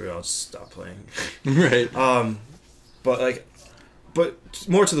 oh, screw it, I'll just stop playing. Right. But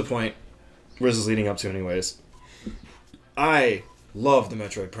more to the point, where this is leading up to anyways, I love the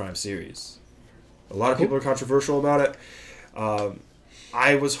Metroid Prime series. A lot of people are controversial about it.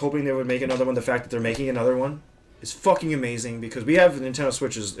 I was hoping they would make another one. The fact that they're making another one is fucking amazing because we have Nintendo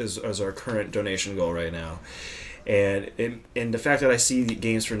Switch as our current donation goal right now. And the fact that I see the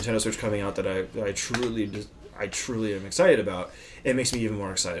games for Nintendo Switch coming out that I truly am excited about, it makes me even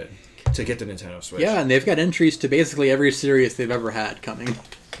more excited to get the Nintendo Switch. Yeah, and they've got entries to basically every series they've ever had coming.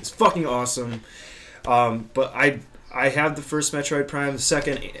 It's fucking awesome. But I have the first Metroid Prime, the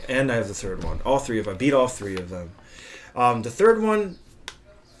second, and I have the third one. All three of them. I beat all three of them. The third one,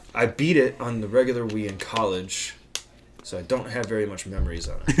 I beat it on the regular Wii in college, so I don't have very much memories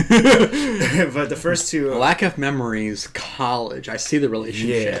on it. But the first two... Lack of memories, college. I see the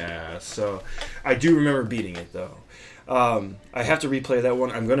relationship. Yeah, so I do remember beating it, though. I have to replay that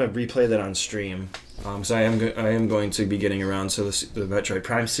one. I'm going to replay that on stream. So I am going to be getting around to the Metroid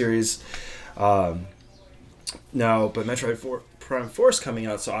Prime series. But Metroid Prime 4 is coming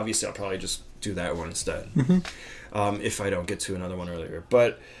out, so obviously I'll probably just do that one instead. If I don't get to another one earlier.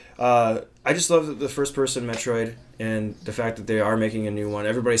 But I just love the first-person Metroid and the fact that they are making a new one.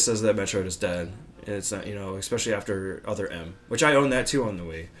 Everybody says that Metroid is dead. And it's not, especially after Other M, which I own that too on the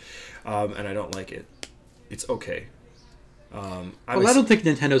Wii. And I don't like it. It's okay. I don't think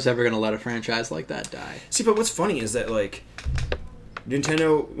Nintendo's ever going to let a franchise like that die. See, but what's funny is that,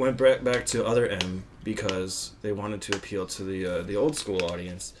 Nintendo went back to Other M because they wanted to appeal to the old school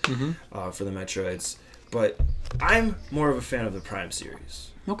audience for the Metroids. But I'm more of a fan of the Prime series.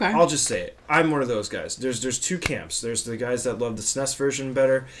 Okay. I'll just say it. I'm one of those guys. There's two camps. There's the guys that love the SNES version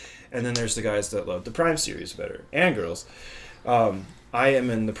better, and then there's the guys that love the Prime series better, and girls. I am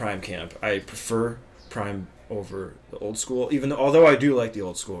in the Prime camp. I prefer Prime over the old school, although I do like the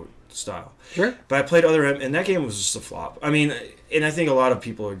old school style. Sure. But I played Other M, and that game was just a flop. I mean, and I think a lot of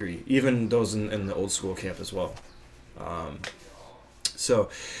people agree, even those in the old school camp as well.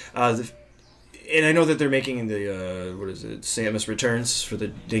 And I know that they're making the Samus Returns for the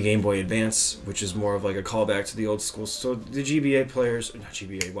Game Boy Advance, which is more of like a callback to the old school. So the GBA players, not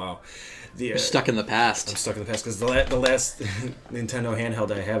GBA, wow. You're stuck in the past. I'm stuck in the past because the last Nintendo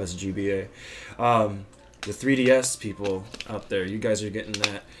handheld I have is GBA. The 3DS people out there, you guys are getting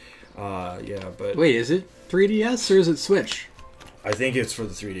that. But wait, is it 3DS or is it Switch? I think it's for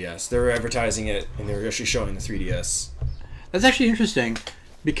the 3DS. They were advertising it, and they were actually showing the 3DS. That's actually interesting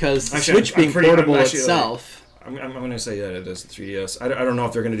because the Actually, Switch being portable itself. I'm going to say that it is the 3DS. I don't know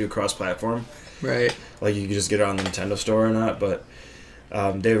if they're going to do cross-platform. Right. Like you could just get it on the Nintendo Store or not, but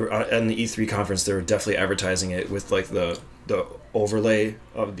they were in the E3 conference. They were definitely advertising it with like the overlay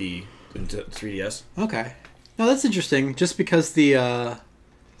of the 3DS. Okay. No, that's interesting. Just because the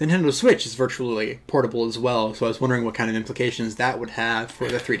Nintendo Switch is virtually portable as well, so I was wondering what kind of implications that would have for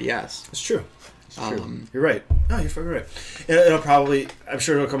the 3DS. It's true. It's true. You're right. No, you're fucking right. It'll probably. I'm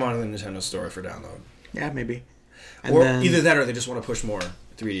sure it'll come on in the Nintendo Store for download. Yeah, maybe. And or then, either that, or they just want to push more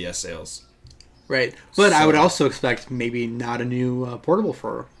 3DS sales. Right, but I would also expect maybe not a new portable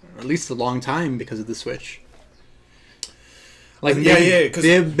for at least a long time because of the Switch. Like because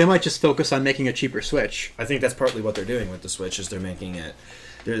they might just focus on making a cheaper Switch. I think that's partly what they're doing with the Switch is they're making it.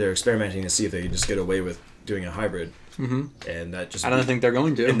 They're experimenting to see if they can just get away with doing a hybrid. Mm-hmm. And that just I don't think they're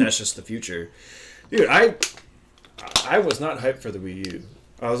going to. And that's just the future, dude. I was not hyped for the Wii U.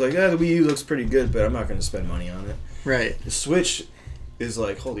 I was like, yeah, the Wii U looks pretty good, but I'm not going to spend money on it. Right. The Switch is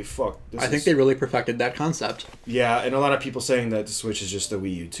like, holy fuck. I think they really perfected that concept. Yeah, and a lot of people saying that the Switch is just the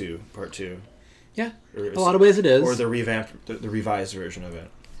Wii U 2, Part 2. Yeah, a lot of ways it is. Or the revamped, the revised version of it.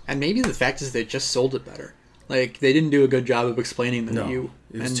 And maybe the fact is they just sold it better. Like, they didn't do a good job of explaining the Wii U.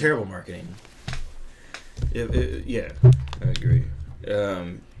 It was terrible marketing. Yeah, I agree.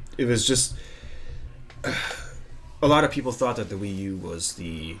 It was just... a lot of people thought that the Wii U was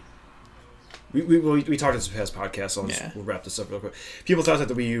the... We talked in this past podcast, so we'll wrap this up real quick. People thought that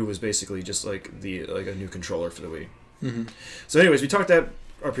the Wii U was basically just like a new controller for the Wii. Mm-hmm. So anyways, we talked that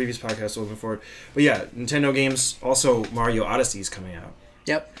our previous podcast, so moving forward. But yeah, Nintendo games, also Mario Odyssey is coming out.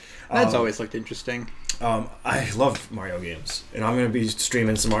 Yep. That's always looked interesting. I love Mario games, and I'm going to be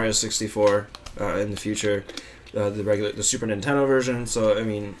streaming some Mario 64 in the future, the Super Nintendo version. So I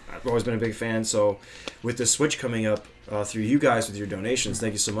mean, I've always been a big fan. So with the Switch coming up through you guys with your donations,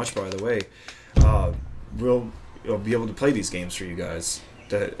 thank you so much. By the way, we'll be able to play these games for you guys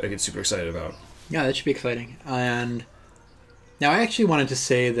that I get super excited about. Yeah, that should be exciting. And now I actually wanted to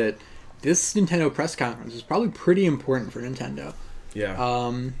say that this Nintendo press conference is probably pretty important for Nintendo.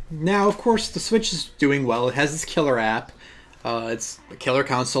 Yeah. Now, of course, the Switch is doing well. It has this killer app. It's a killer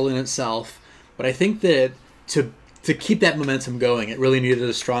console in itself. But I think that to keep that momentum going, it really needed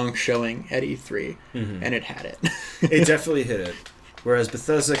a strong showing at E3, and it had it. It definitely hit it. Whereas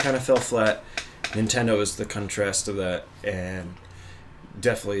Bethesda kind of fell flat, Nintendo is the contrast of that, and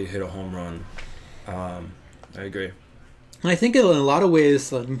definitely hit a home run. I agree. And I think in a lot of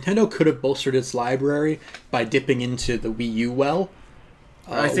ways, Nintendo could have bolstered its library by dipping into the Wii U well.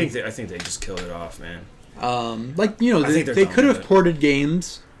 I think they just killed it off, man. They could have ported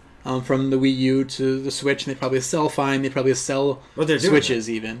games from the Wii U to the Switch, and they probably sell fine. They probably sell Switches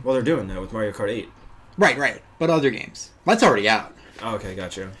even. Well, they're doing that with Mario Kart 8. Right. But other games. That's already out. Oh, okay,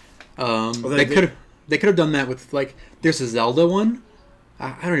 gotcha. They could have done that with, like, there's a Zelda one. I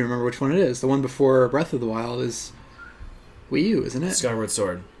don't even remember which one it is. The one before Breath of the Wild is Wii U, isn't it? Skyward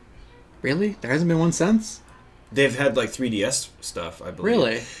Sword. Really? There hasn't been one since? They've had like 3DS stuff, I believe.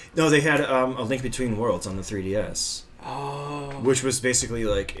 Really? No, they had A Link Between Worlds on the 3DS. Oh. Which was basically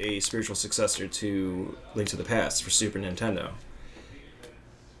like a spiritual successor to Link to the Past for Super Nintendo.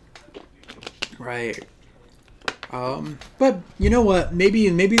 Right. But you know what? Maybe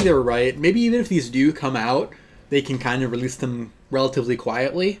they're right. Maybe even if these do come out, they can kind of release them relatively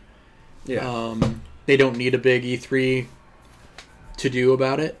quietly. Yeah. They don't need a big E3 to do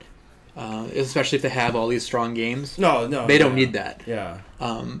about it. Especially if they have all these strong games. No. They don't need that. Yeah.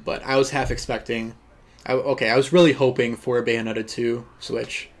 But I was half expecting... I was really hoping for a Bayonetta 2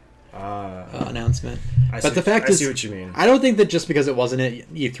 Switch announcement. But the fact is... I see what you mean. I don't think that just because it wasn't at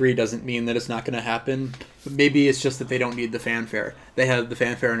E3 doesn't mean that it's not going to happen. But maybe it's just that they don't need the fanfare. They have the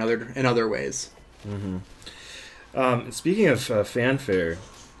fanfare in other ways. Mm-hmm. Speaking of fanfare,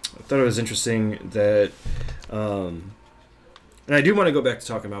 I thought it was interesting that... and I do want to go back to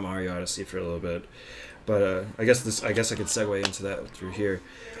talking about Mario Odyssey for a little bit, but I guess I could segue into that through here.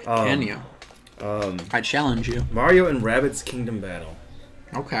 Can you? I challenge you. Mario and Rabbids Kingdom Battle.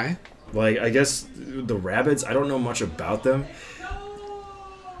 Okay. Like, I guess the Rabbids, I don't know much about them.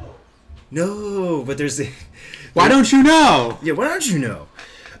 No, but there's the... Why don't you know? Yeah, why don't you know?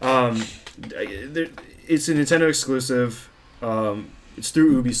 It's a Nintendo exclusive. It's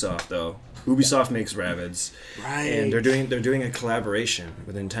through Ubisoft, though. Ubisoft makes Rabbids, right? And they're doing a collaboration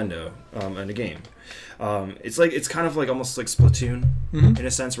with Nintendo on a game. It's kind of like almost like Splatoon in a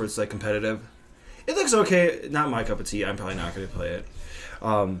sense, where it's like competitive. It looks okay. Not my cup of tea. I'm probably not going to play it.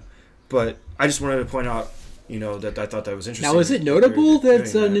 But I just wanted to point out, that I thought that was interesting. Now, is it notable that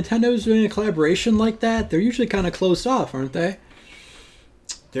Nintendo's doing a collaboration like that? They're usually kind of closed off, aren't they?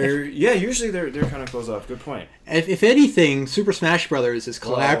 Usually they're kind of closed off. Good point. If anything, Super Smash Brothers is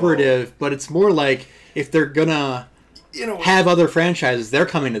collaborative, but it's more like if they're gonna have other franchises, they're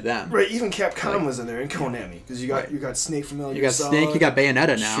coming to them. Right. Even Capcom was in there, and Konami, because you got Snake from Metal Gear You got Solid, Snake, you got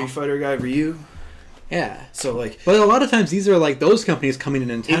Bayonetta now, Street Fighter guy Ryu. Yeah. So but a lot of times these are like those companies coming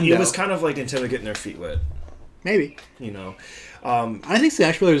to Nintendo. It was kind of like Nintendo getting their feet wet. Maybe. I think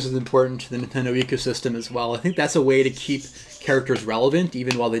Smash Brothers is important to the Nintendo ecosystem as well. I think that's a way to keep characters relevant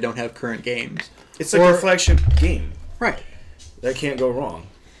even while they don't have current games. It's like a flagship game. Right. That can't go wrong.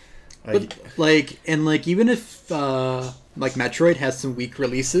 But even if Metroid has some weak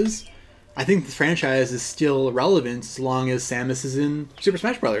releases, I think the franchise is still relevant as long as Samus is in Super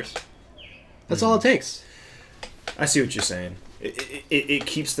Smash Brothers. That's all it takes. I see what you're saying. It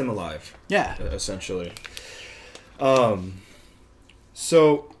keeps them alive. Yeah. Essentially.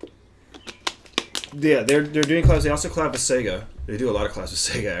 So yeah, they're doing collabs. They also collab with Sega. They do a lot of collabs with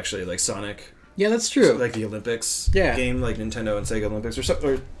Sega, actually, like Sonic. Yeah, that's true. So, like the Olympics game, like Nintendo and Sega Olympics,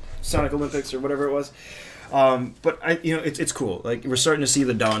 or Sonic Olympics, or whatever it was. But it's cool. Like, we're starting to see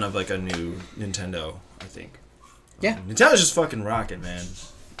the dawn of like a new Nintendo, I think. Yeah. Nintendo's just fucking rocking, man.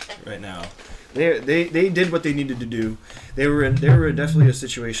 Right now, they did what they needed to do. They were definitely a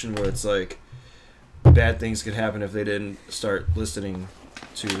situation where it's like bad things could happen if they didn't start listening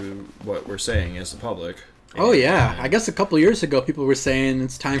to what we're saying as the public. Oh yeah, I guess a couple years ago people were saying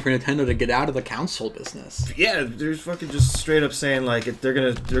it's time for Nintendo to get out of the console business. Yeah, they're fucking just straight up saying like they're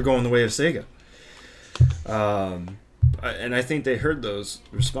going the way of Sega. And I think they heard those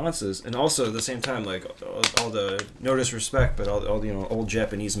responses, and also at the same time, like all the no disrespect, but all the old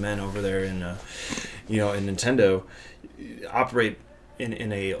Japanese men over there in in Nintendo operate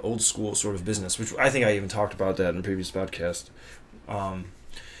in a old school sort of business, which I think I even talked about that in a previous podcast.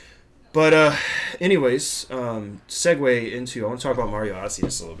 Anyways, segue into I want to talk about Mario Odyssey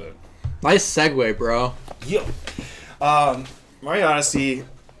just a little bit. Nice segue, bro. Yo, Mario Odyssey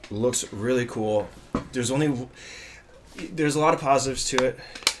looks really cool. There's a lot of positives to it.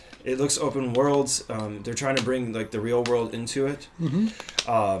 It looks open worlds. They're trying to bring like the real world into it,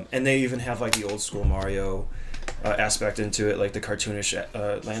 and they even have like the old school Mario aspect into it, like the cartoonish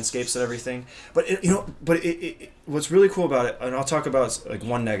landscapes and everything. But what's really cool about it, and I'll talk about like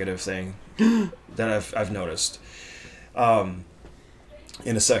one negative thing that I've noticed in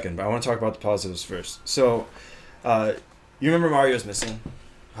a second. But I want to talk about the positives first. So, you remember Mario's Missing?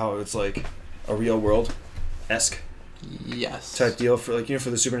 How it's like a real world-esque type deal for like for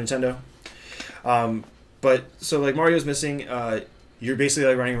the Super Nintendo. But so like Mario's Missing, you're basically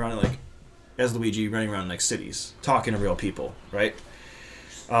like running around like as Luigi running around in like cities talking to real people, right?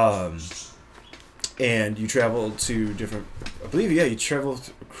 And you travel to different, I believe, you travel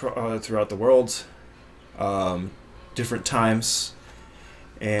throughout the world, different times,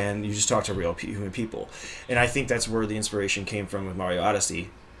 and you just talk to real human people. And I think that's where the inspiration came from with Mario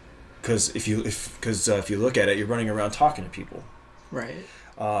Odyssey. Because if you look at it, you're running around talking to people. Right.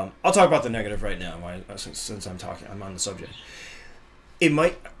 I'll talk about the negative right now, since I'm on the subject. It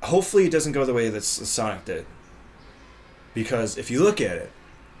might, hopefully, it doesn't go the way that Sonic did. Because if you look at it,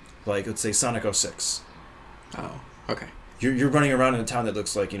 like let's say Sonic 06. Oh, okay. You're running around in a town that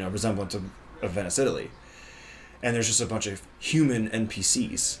looks like resemblance of Venice, Italy, and there's just a bunch of human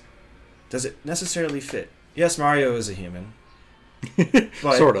NPCs. Does it necessarily fit? Yes, Mario is a human.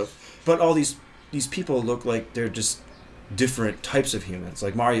 But, sort of. But all these people look like they're just different types of humans.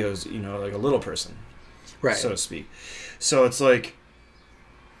 Like Mario's, like a little person, right, so to speak. So it's like,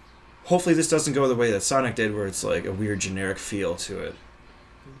 hopefully this doesn't go the way that Sonic did, where it's like a weird generic feel to it.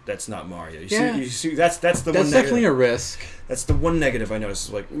 That's not Mario. You see, that's the one negative. That's definitely a risk. That's the one negative I noticed.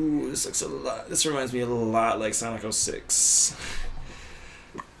 It's like, ooh, this looks a lot. This reminds me a lot like Sonic 06.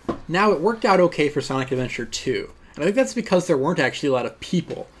 Now, it worked out okay for Sonic Adventure 2. And I think that's because there weren't actually a lot of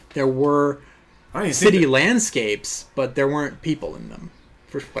people. There were city landscapes, but there weren't people in them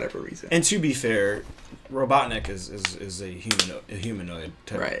for whatever reason. And to be fair, Robotnik is a humanoid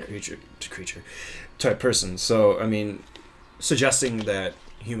type creature type person. So I mean, suggesting that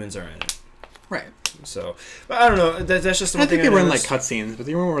humans are in it. Right. So, but I don't know. That's just the one thing I think they were in like cutscenes, but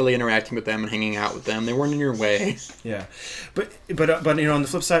you weren't really interacting with them and hanging out with them. They weren't in your way. Yeah, but on the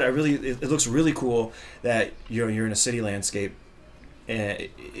flip side, it looks really cool that you're in a city landscape, and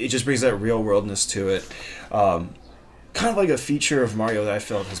it just brings that real worldness to it. Kind of like a feature of Mario that I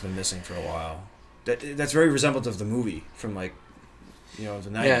felt has been missing for a while. That's very resemblant of the movie from like the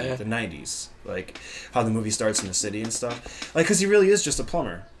 90s, like how the movie starts in the city and stuff. Like, because he really is just a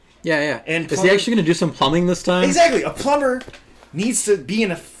plumber. Yeah. And is he actually going to do some plumbing this time? Exactly. A plumber needs to be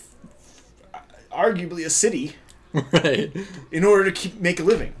in arguably a city, right? In order to make a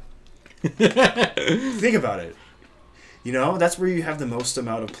living. Think about it. You know, that's where you have the most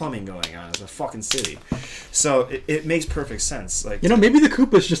amount of plumbing going on, is a fucking city. So it makes perfect sense. Like, maybe the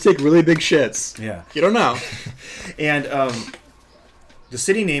Koopas just take really big shits. Yeah. You don't know. And the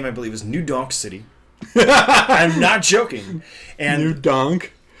city name, I believe, is New Donk City. I'm not joking. And New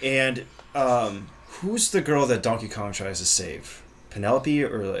Donk. And who's the girl that Donkey Kong tries to save? Penelope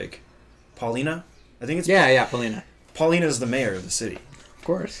or like Paulina? I think it's Paulina. Paulina is the mayor of the city. Of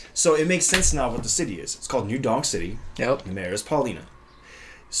course. So it makes sense now what the city is. It's called New Donk City. Yep. The mayor is Paulina.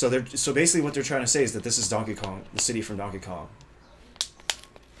 So basically what they're trying to say is that this is Donkey Kong, the city from Donkey Kong.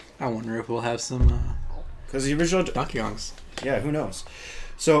 I wonder if we'll have some because the original Donkey Kongs. Yeah, who knows?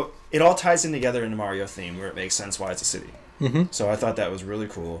 So it all ties in together in the Mario theme where it makes sense why it's a city. Mm-hmm. So I thought that was really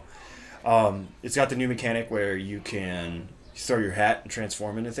cool. It's got the new mechanic where you can throw your hat and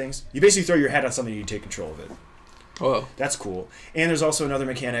transform into things. You basically throw your hat on something and you take control of it. Oh. That's cool. And there's also another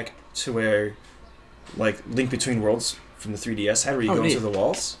mechanic to where, like, Link Between Worlds from the 3DS had, where you go into the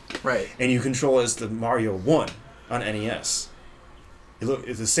walls. Right. And you control as the Mario 1 on NES.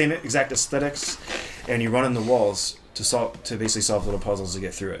 It's the same exact aesthetics, and you run in the walls to basically solve little puzzles to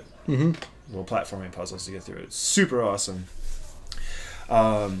get through it. Mm-hmm. Little platforming puzzles to get through it. It's super awesome.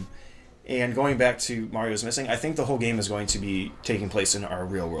 And going back to Mario's Missing, I think the whole game is going to be taking place in our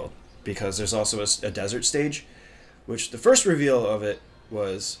real world, because there's also a desert stage, which the first reveal of it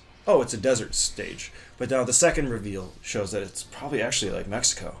was, oh, it's a desert stage. But now the second reveal shows that it's probably actually like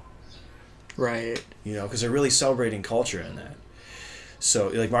Mexico. Right. You know, because they're really celebrating culture in that. So,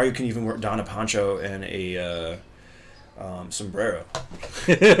 like, Mario can even don a poncho and a sombrero.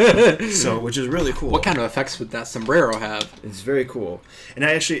 So, which is really cool. What kind of effects would that sombrero have? It's very cool. And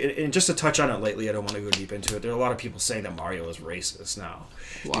I actually, and just to touch on it lately, I don't want to go deep into it. There are a lot of people saying that Mario is racist now.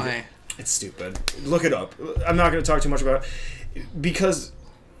 Why? It's stupid. Look it up. I'm not going to talk too much about it because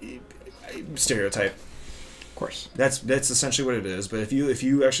stereotype. Of course. That's essentially what it is. But if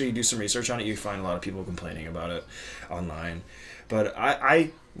you actually do some research on it, you find a lot of people complaining about it online. But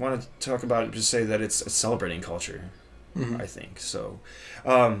I want to talk about it, just say that it's celebrating culture. Mm-hmm. I think so.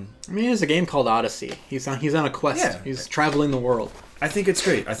 I mean, there's a game called Odyssey. He's on a quest. Yeah. He's traveling the world. I think it's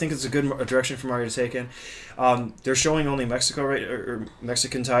great. I think it's a good direction for Mario to take in. They're showing only Mexico or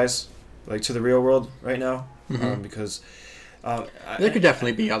Mexican ties, like, to the real world right now, mm-hmm. because there could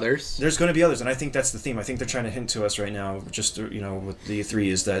definitely be others. There's going to be others, and I think that's the theme. I think they're trying to hint to us right now, just with the E3,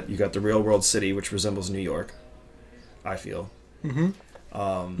 is that you got the real world city, which resembles New York. I feel.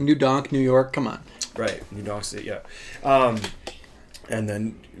 Mm-hmm. New Donk, New York. Come on. Right, New Donk City. Yeah. And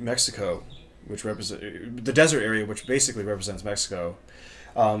then Mexico, which represent the desert area, which basically represents Mexico.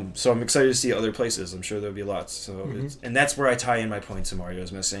 So I'm excited to see other places. I'm sure there'll be lots. So mm-hmm. And that's where I tie in my point to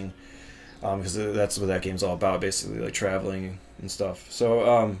Mario's Missing, because that's what that game's all about, basically, like traveling and stuff. So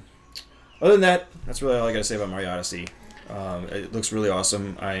other than that, that's really all I got to say about Mario Odyssey. It looks really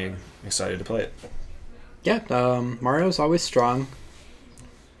awesome. I'm excited to play it. Yeah, Mario's always strong.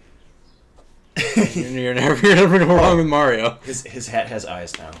 You're never wrong with Mario. His hat has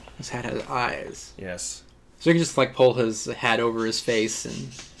eyes now. His hat has eyes. Yes. So you can just like pull his hat over his face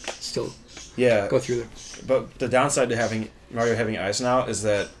and still go through there. But the downside to Mario having eyes now is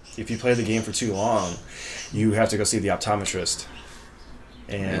that if you play the game for too long, you have to go see the optometrist.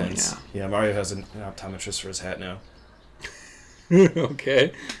 And Mario has an optometrist for his hat now.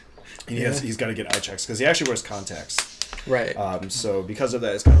 Okay. And he's got to get eye checks because he actually wears contacts. Right. So because of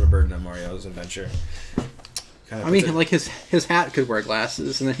that, it's kind of a burden on Mario's adventure. I mean, like his hat could wear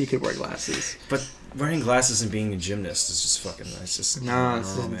glasses, and then he could wear glasses. But wearing glasses and being a gymnast is just fucking. It's just it's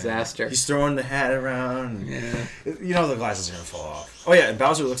a disaster. He's throwing the hat around. Yeah. The glasses are gonna fall off. Oh yeah, and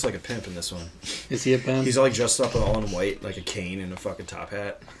Bowser looks like a pimp in this one. Is he a pimp? He's like dressed up all in white, like a cane and a fucking top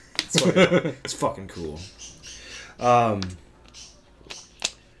hat. It's fucking cool.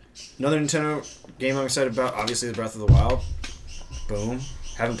 Another Nintendo game I'm excited about, obviously, the Breath of the Wild. Boom.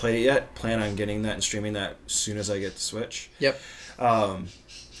 Haven't played it yet. Plan on getting that and streaming that as soon as I get the Switch. Yep.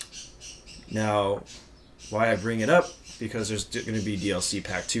 Now, why I bring it up, because there's going to be DLC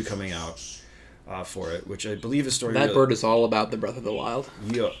Pack 2 coming out for it, which I believe is story. That bird is all about the Breath of the Wild.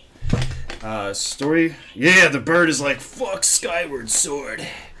 Yeah. Story. Yeah, the bird is like, fuck Skyward Sword.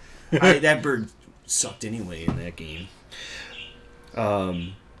 That bird sucked anyway in that game.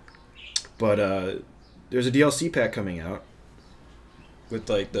 But there's a DLC pack coming out with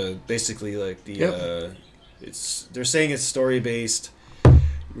like they're saying it's story based,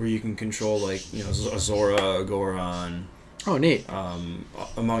 where you can control like Zora, Goron, Oh, neat.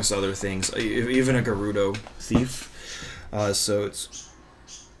 Amongst other things, even a Gerudo thief. So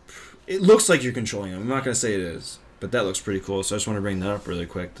it looks like you're controlling him. I'm not gonna say it is, but that looks pretty cool. So I just want to bring that up really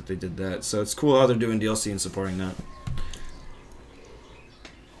quick that they did that. So it's cool how they're doing DLC and supporting that.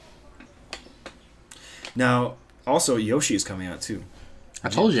 Now, also Yoshi's coming out too. I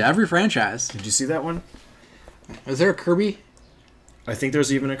told you, every franchise. Did you see that one? Is there a Kirby? I think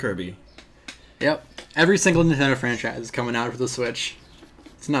there's even a Kirby. Yep. Every single Nintendo franchise is coming out for the Switch.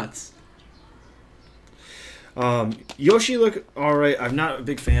 It's nuts. Yoshi look alright. I'm not a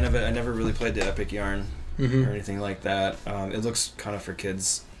big fan of it. I never really played the Epic Yarn or anything like that. It looks kind of for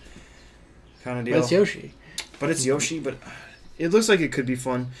kids kind of deal. But it's Yoshi. But it looks like it could be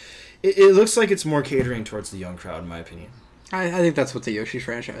fun. It looks like it's more catering towards the young crowd, in my opinion. I think that's what the Yoshi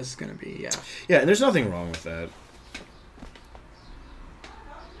franchise is going to be, yeah. Yeah, and there's nothing wrong with that.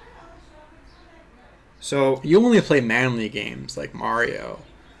 So you only play manly games like Mario.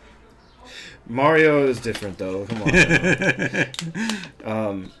 Mario is different, though. Come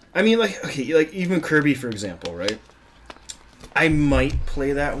on. I mean, like, okay, like even Kirby, for example, right? I might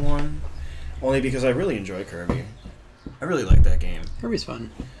play that one only because I really enjoy Kirby. I really like that game. Kirby's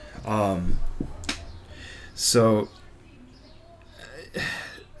fun. So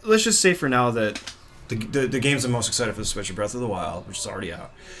let's just say for now that the games I'm most excited for the Switch are Breath of the Wild, which is already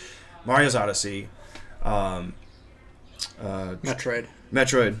out, Mario's Odyssey, Metroid,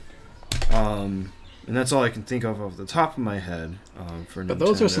 and that's all I can think of off the top of my head for Nintendo. But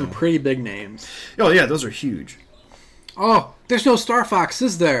those are some pretty big names. Oh yeah, those are huge. Oh, there's no Star Fox,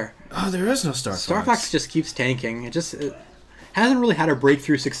 is there? Oh, there is no Star Fox. Star Fox just keeps tanking. It hasn't really had a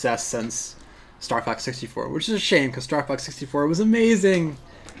breakthrough success since Star Fox 64, which is a shame because Star Fox 64 was amazing.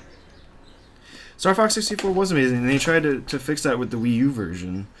 Star Fox 64 was amazing, and they tried to fix that with the Wii U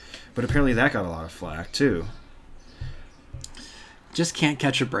version, but apparently that got a lot of flack too. Just can't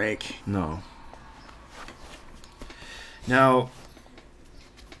catch a break. No. Now,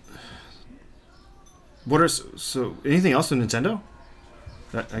 what are so anything else in Nintendo?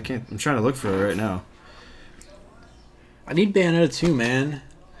 I can't. I'm trying to look for it right now. I need Bayonetta 2, man.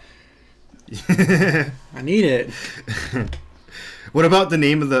 I need it. What about the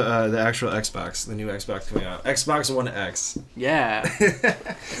name of the actual Xbox? The new Xbox coming out, Xbox One X. Yeah.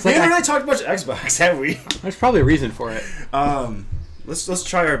 We haven't really talked much Xbox, have we? There's probably a reason for it. Let's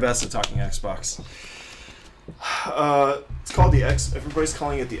try our best at talking Xbox. It's called the X. Everybody's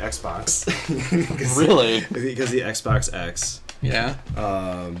calling it the Xbox. Really? Because the Xbox X. Yeah.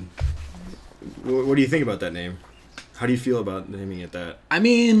 What do you think about that name? How do you feel about naming it that? I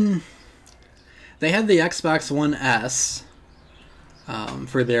mean, they had the Xbox One S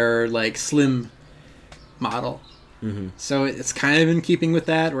for their like slim model, so it's kind of in keeping with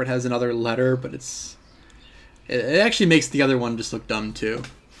that, where it has another letter, but it actually makes the other one just look dumb too.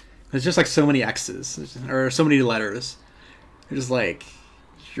 It's just like so many X's or so many letters. You're just like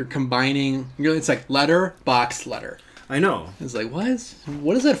you're combining. It's like letter, box, letter. I know. It's like what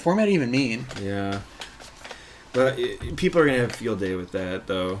does that format even mean? Yeah, but people are gonna have a field day with that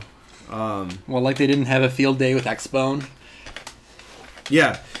though. Well, like they didn't have a field day with Xbone.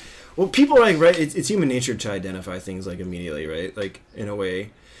 Yeah, well, people like right. It's human nature to identify things like immediately, right? Like in a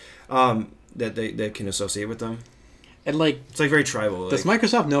way that they can associate with them. And like it's like very tribal. Does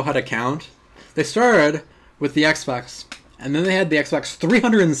Microsoft know how to count? They started with the Xbox, and then they had the Xbox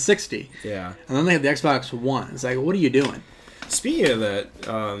 360. Yeah. And then they had the Xbox One. It's like, what are you doing? Speaking of that,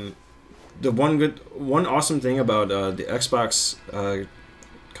 the one awesome thing about the Xbox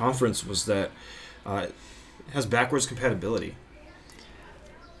conference was that it has backwards compatibility.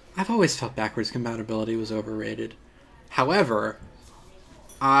 I've always felt backwards compatibility was overrated. However,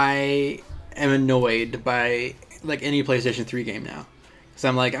 I am annoyed by like any PlayStation 3 game now. So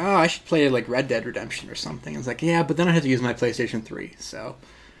I'm like, I should play like Red Dead Redemption or something. It's like, yeah, but then I have to use my PlayStation 3. So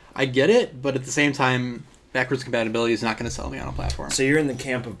I get it, but at the same time, backwards compatibility is not going to sell me on a platform. So you're in the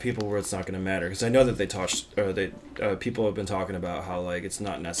camp of people where it's not going to matter, because I know that people have been talking about how like it's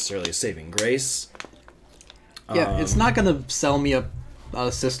not necessarily a saving grace. Yeah, it's not going to sell me a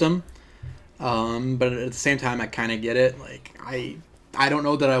system, but at the same time, I kind of get it. Like I don't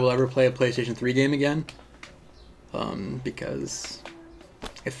know that I will ever play a PlayStation 3 game again, because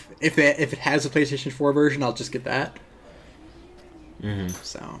if it has a PlayStation 4 version, I'll just get that.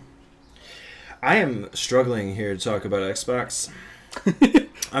 So I am struggling here to talk about Xbox.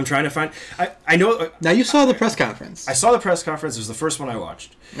 I'm trying to find. I know. Now you saw the press conference. I saw the press conference. It was the first one I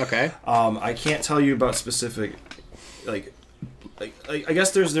watched. Okay. I can't tell you about specific, like I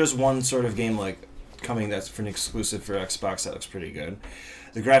guess there's one sort of game like coming that's for an exclusive for Xbox that looks pretty good.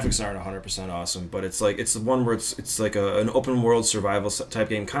 The graphics aren't 100% awesome, but it's the one where it's like an open world survival type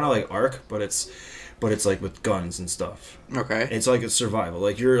game, kind of like Ark, but it's like with guns and stuff. Okay. It's like a survival.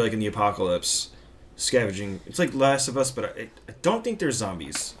 Like you're like in the apocalypse, scavenging. It's like Last of Us, but I don't think there's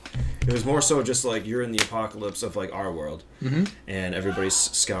zombies. It was more so just like you're in the apocalypse of like our world, and everybody's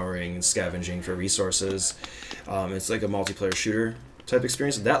scouring and scavenging for resources. It's like a multiplayer shooter type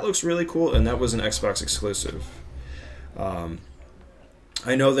experience. That looks really cool, and that was an Xbox exclusive.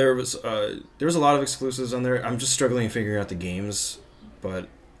 I know there was a lot of exclusives on there. I'm just struggling figuring out the games, but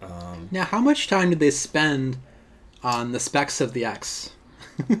now how much time did they spend on the specs of the X?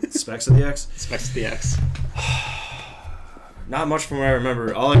 Specs of the X? Specs of the X. Not much from what I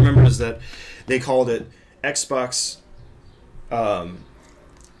remember. All I remember is that they called it Xbox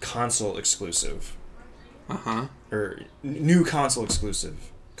console exclusive. Or new console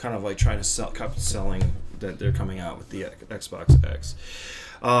exclusive. Kind of like trying to selling that they're coming out with the Xbox X.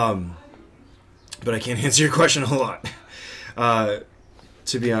 But I can't answer your question a whole lot.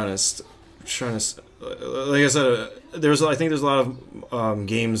 To be honest, I'm trying to, like I said, I think there's a lot of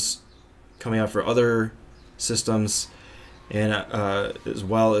games coming out for other systems, and as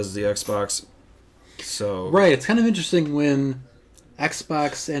well as the Xbox. So right, it's kind of interesting when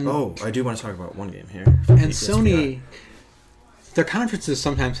Xbox and I do want to talk about one game here. And Sony, their conferences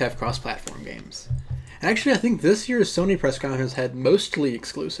sometimes have cross-platform games. And actually, I think this year's Sony press conference had mostly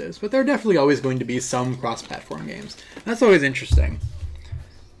exclusives, but there are definitely always going to be some cross-platform games. That's always interesting.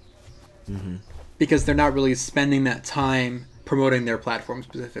 Because they're not really spending that time promoting their platform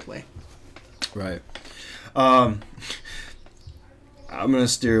specifically. Right. I'm gonna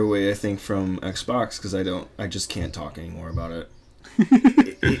steer away, I think, from Xbox because I just can't talk anymore about it.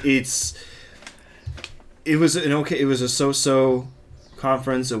 It was a so-so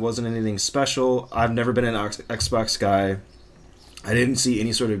conference. It wasn't anything special. I've never been an Xbox guy. I didn't see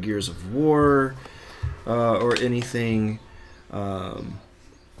any sort of Gears of War or anything.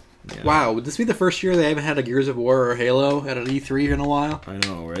 Yeah. Wow, would this be the first year they haven't had a Gears of War or Halo at an E3 in a while? I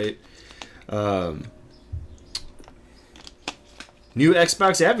know, right? New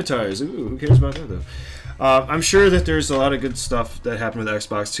Xbox avatars. Ooh, who cares about that, though? I'm sure that there's a lot of good stuff that happened with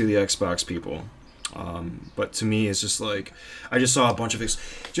Xbox to the Xbox people. But to me, it's just like, I just saw a bunch of...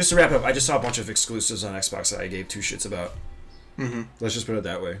 just to wrap up, I just saw a bunch of exclusives on Xbox that I gave two shits about. Let's just put it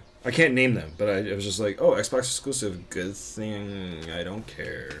that way. I can't name them, but it was just like, oh, Xbox exclusive, good thing, I don't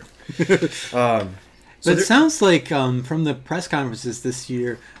care. But it sounds like from the press conferences this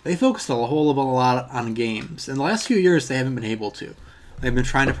year, they focused a whole lot on games. In the last few years, they haven't been able to. They've been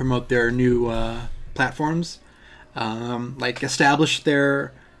trying to promote their new platforms, like establish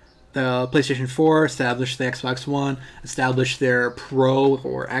the PlayStation 4, establish the Xbox One, establish their Pro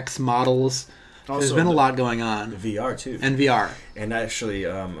or X models. Also, there's been a lot going on. The VR, too. And VR. And actually,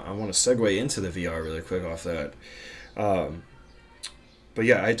 I want to segue into the VR really quick off that. But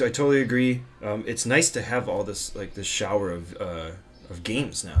yeah, I totally agree. It's nice to have all this shower of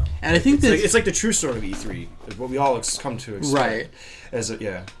games now. And I think it's like the true story of E3, is what we all come to expect.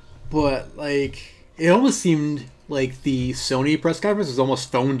 Right. But it almost seemed like the Sony press conference was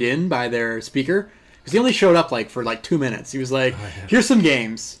almost phoned in by their speaker, because he only showed up for 2 minutes. He was like, "Here's some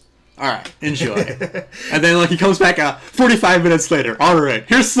games. All right, enjoy." And then he comes back 45 minutes later. All right,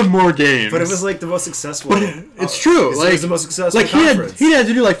 here's some more games. But it was the most successful. But it's true. It was the most successful conference. He had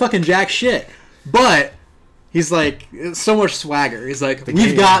to do fucking jack shit. But he's so much swagger. He's like,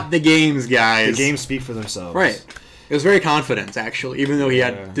 we've got the games, guys. The games speak for themselves. Right. It was very confident, actually, even though he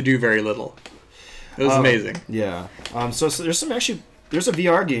had to do very little. It was amazing. Yeah. So there's there's a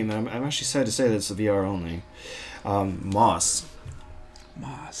VR game that I'm actually sad to say that it's a VR only. Moss.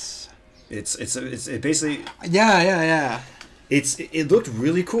 It's basically... Yeah. It looked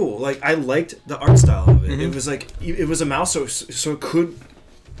really cool. I liked the art style of it. It was a mouse, so it could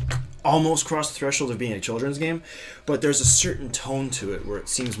almost cross the threshold of being a children's game, but there's a certain tone to it where it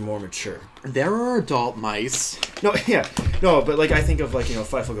seems more mature. There are adult mice. But I think of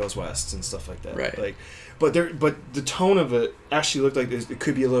Fightful Goes West and stuff like that. Right. But the tone of it actually looked like it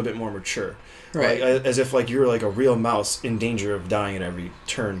could be a little bit more mature. Right. As if you're a real mouse in danger of dying at every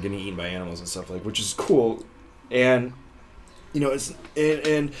turn, getting eaten by animals and stuff which is cool. And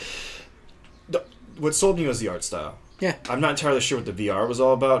what sold me was the art style. Yeah. I'm not entirely sure what the VR was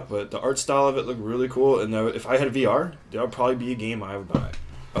all about, but the art style of it looked really cool. And if I had a VR, that would probably be a game I would buy.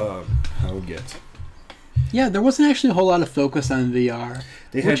 I would get. Yeah, there wasn't actually a whole lot of focus on VR,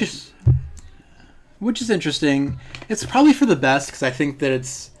 which is interesting. It's probably for the best, because I think that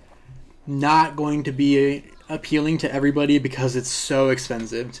it's not going to be appealing to everybody because it's so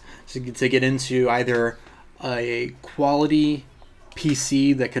expensive to get into either a quality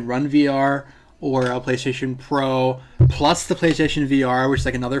PC that can run VR or a PlayStation Pro plus the PlayStation VR, which is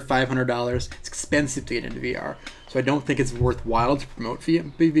like another $500. It's expensive to get into VR. So I don't think it's worthwhile to promote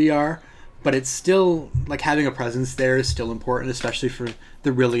VR, but it's still, like, having a presence there is still important, especially for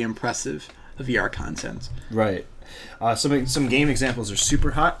the really impressive VR content. Right. Some game examples are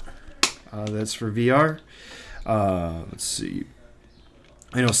Super Hot. That's for VR. Let's see.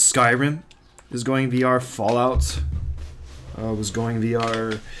 I know Skyrim is going VR. Fallout was going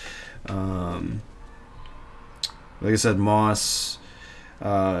VR. Like I said, Moss.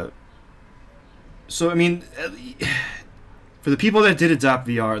 So I mean, for the people that did adopt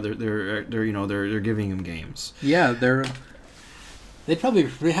VR, they're giving them games. Yeah, they'd probably be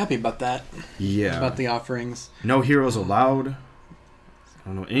pretty happy about that. Yeah. About the offerings. No Heroes Allowed. I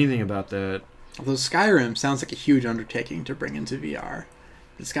don't know anything about that. Although Skyrim sounds like a huge undertaking to bring into VR.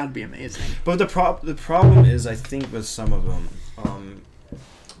 It's got to be amazing. But the problem is, I think, with some of them,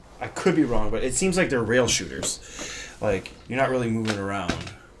 I could be wrong, but it seems like they're rail shooters. Like, you're not really moving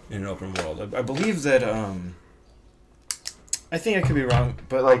around in an open world. I believe that, I think I could be wrong,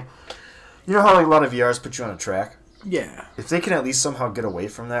 but, like, you know how, like, a lot of VRs put you on a track? Yeah. If they can at least somehow get away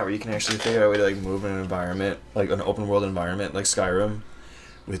from that, where you can actually figure out a way to, like, move in an environment, like an open world environment, like Skyrim,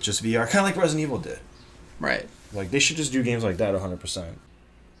 with just VR, kind of like Resident Evil did. Right. Like, they should just do games like that 100%.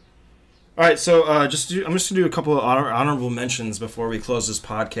 All right, so I'm just going to do a couple of honorable mentions before we close this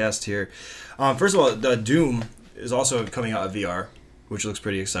podcast here. First of all, Doom is also coming out of VR, which looks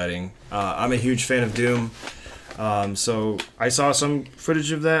pretty exciting. I'm a huge fan of Doom, so I saw some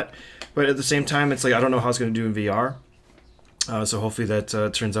footage of that, but at the same time, it's like I don't know how it's going to do in VR, so hopefully that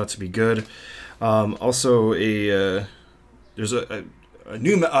turns out to be good. Also, there's a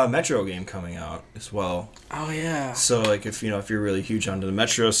new Metro game coming out as well. Oh yeah. So like if you're really huge onto the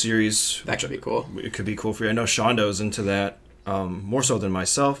Metro series, that could be cool. It could be cool for you. I know Shondo's into that more so than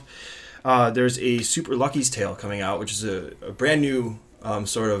myself. There's a Super Lucky's Tale coming out, which is a brand new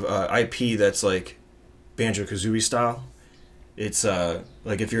sort of IP that's like Banjo-Kazooie style. It's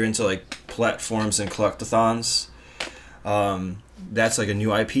like if you're into like platforms and collectathons, that's like a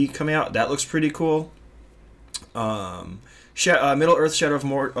new IP coming out. That looks pretty cool. Middle Earth Shadow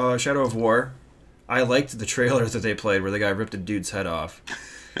of War. I liked the trailer that they played where the guy ripped a dude's head off.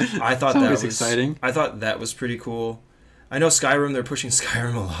 I thought that was exciting. I thought that was pretty cool. I know Skyrim, they're pushing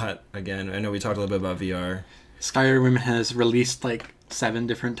Skyrim a lot again. I know we talked a little bit about VR. Skyrim has released like 7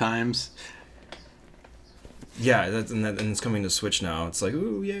 different times. Yeah, and it's coming to Switch now. It's like,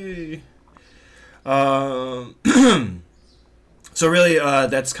 ooh, yay. So really,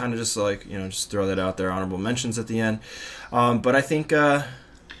 that's kind of just like, just throw that out there, honorable mentions at the end. But I think...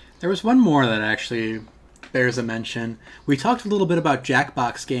 there was one more that actually bears a mention. We talked a little bit about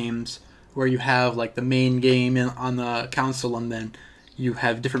Jackbox games, where you have like the main game on the console, and then you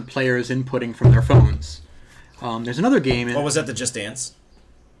have different players inputting from their phones. There's another game... was that the Just Dance?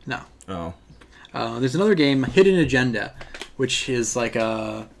 No. Oh. There's another game, Hidden Agenda, which is like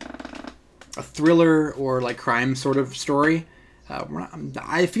a thriller or like crime sort of story.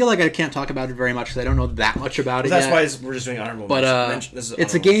 I feel like I can't talk about it very much because I don't know that much about it that's yet. That's why we're just doing honorable mentions.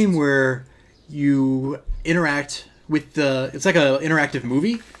 It's a game where you interact with it's like an interactive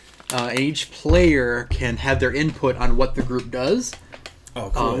movie, and each player can have their input on what the group does. Oh,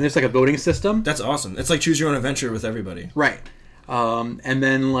 cool. And there's like a voting system. That's awesome. It's like choose your own adventure with everybody. Right. And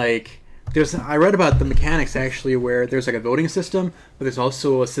then like I read about the mechanics actually where there's like a voting system, but there's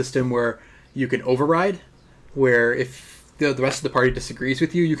also a system where you can override, where if the rest of the party disagrees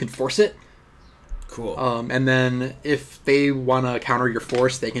with you, you can force it. Cool. And then if they want to counter your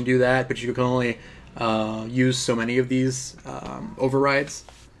force, they can do that, but you can only use so many of these overrides.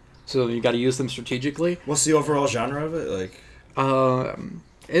 So you got to use them strategically. What's the overall genre of it? Like,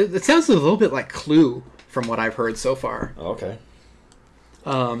 it sounds a little bit like Clue from what I've heard so far. Oh, okay.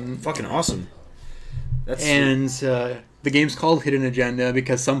 Fucking awesome. That's the game's called Hidden Agenda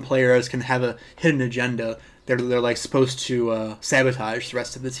because some players can have a hidden agenda. They're like supposed to sabotage the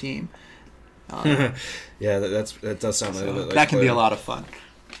rest of the team. Yeah, that does sound like a bit like that can be a lot of fun.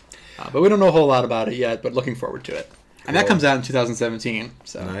 But we don't know a whole lot about it yet, but looking forward to it. Cool. And that comes out in 2017.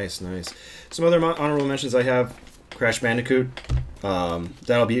 So nice. Some other honorable mentions I have: Crash Bandicoot.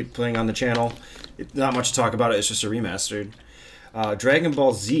 That'll be playing on the channel. Not much to talk about it. It's just a remastered. Dragon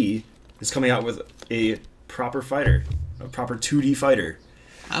Ball Z is coming out with a proper fighter, a proper 2D fighter.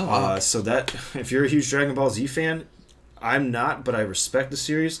 Oh, wow. So that if you're a huge Dragon Ball Z fan, I'm not, but I respect the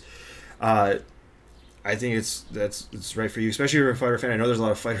series. I think it's right for you, especially if you're a fighter fan. I know there's a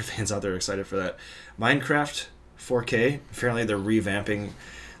lot of fighter fans out there excited for that. Minecraft 4K. Apparently they're revamping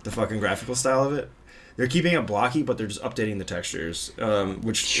the fucking graphical style of it. They're keeping it blocky, but they're just updating the textures,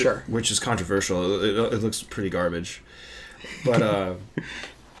 which is controversial. It looks pretty garbage. But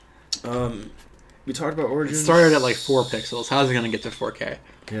we talked about Origins. It started at like 4 pixels. How's it going to get to 4K?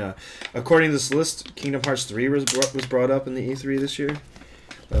 Yeah. According to this list, Kingdom Hearts 3 was brought up in the E3 this year.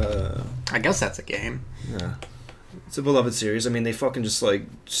 I guess that's a game. Yeah. It's a beloved series. I mean, they fucking just like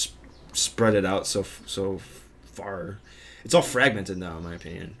spread it out so far. It's all fragmented now, in my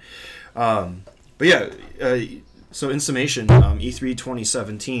opinion. But yeah, so in summation, E3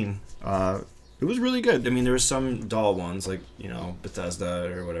 2017, it was really good. I mean, there was some dull ones, like, you know,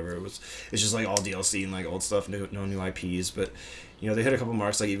 Bethesda or whatever. It's just like all DLC and like old stuff, no new IPs. But, you know, they hit a couple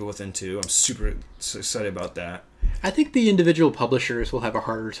marks like Evil Within 2. I'm super excited about that. I think the individual publishers will have a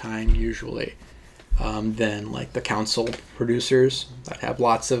harder time usually than like the console producers that have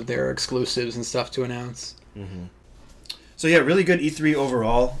lots of their exclusives and stuff to announce. Mm-hmm. So yeah, really good E3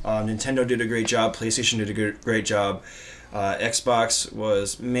 overall. Nintendo did a great job. PlayStation did a great job. Xbox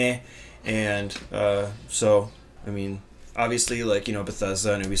was meh. And so, I mean, obviously, like, you know,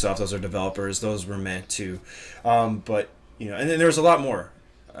 Bethesda and Ubisoft, those are developers. Those were meh too. But, you know, and then there's a lot more.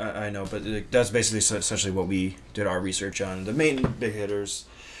 I know, but that's basically essentially what we did our research on. The main big hitters.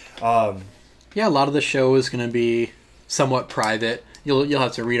 Yeah, a lot of the show is going to be somewhat private. You'll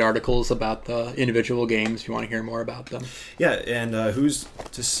have to read articles about the individual games if you want to hear more about them. Yeah, and who's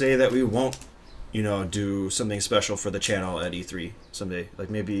to say that we won't, you know, do something special for the channel at E3 someday? Like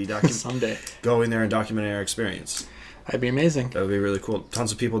maybe someday go in there and document our experience. That'd be amazing. That would be really cool.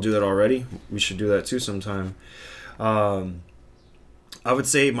 Tons of people do that already. We should do that too sometime. I would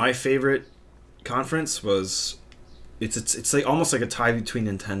say my favorite conference was it's like almost like a tie between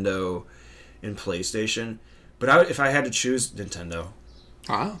Nintendo and PlayStation. But if I had to choose, Nintendo.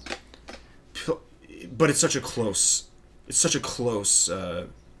 Ah. But it's such a close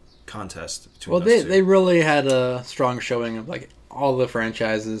contest between well, those two. they really had a strong showing of like all the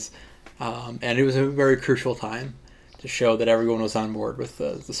franchises, and it was a very crucial time to show that everyone was on board with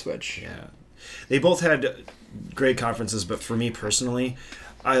the Switch. Yeah, they both had great conferences, but for me personally,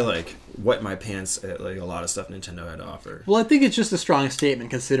 I like wet my pants at like a lot of stuff Nintendo had to offer. Well, I think it's just a strong statement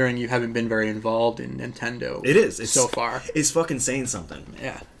considering you haven't been very involved in Nintendo. It is. So far. It's fucking saying something.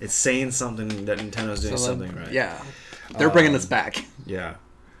 Yeah. It's saying something that Nintendo's doing something right. Yeah. They're bringing us back. Yeah.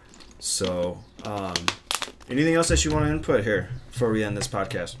 So, anything else that you want to input here before we end this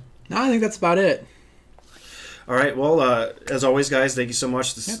podcast? No, I think that's about it. All right. Well, as always, guys, thank you so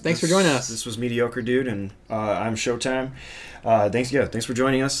much. Thanks for joining us. This was Mediocre Dude, and I'm Sjotyme. Thanks for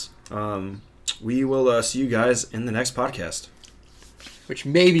joining us. We will see you guys in the next podcast. Which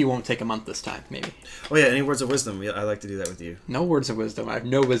maybe won't take a month this time, maybe. Oh, yeah, any words of wisdom? I like to do that with you. No words of wisdom. I have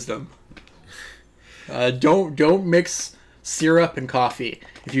no wisdom. Don't mix syrup and coffee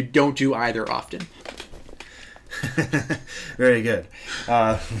if you don't do either often. Very good.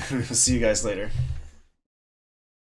 We'll see you guys later.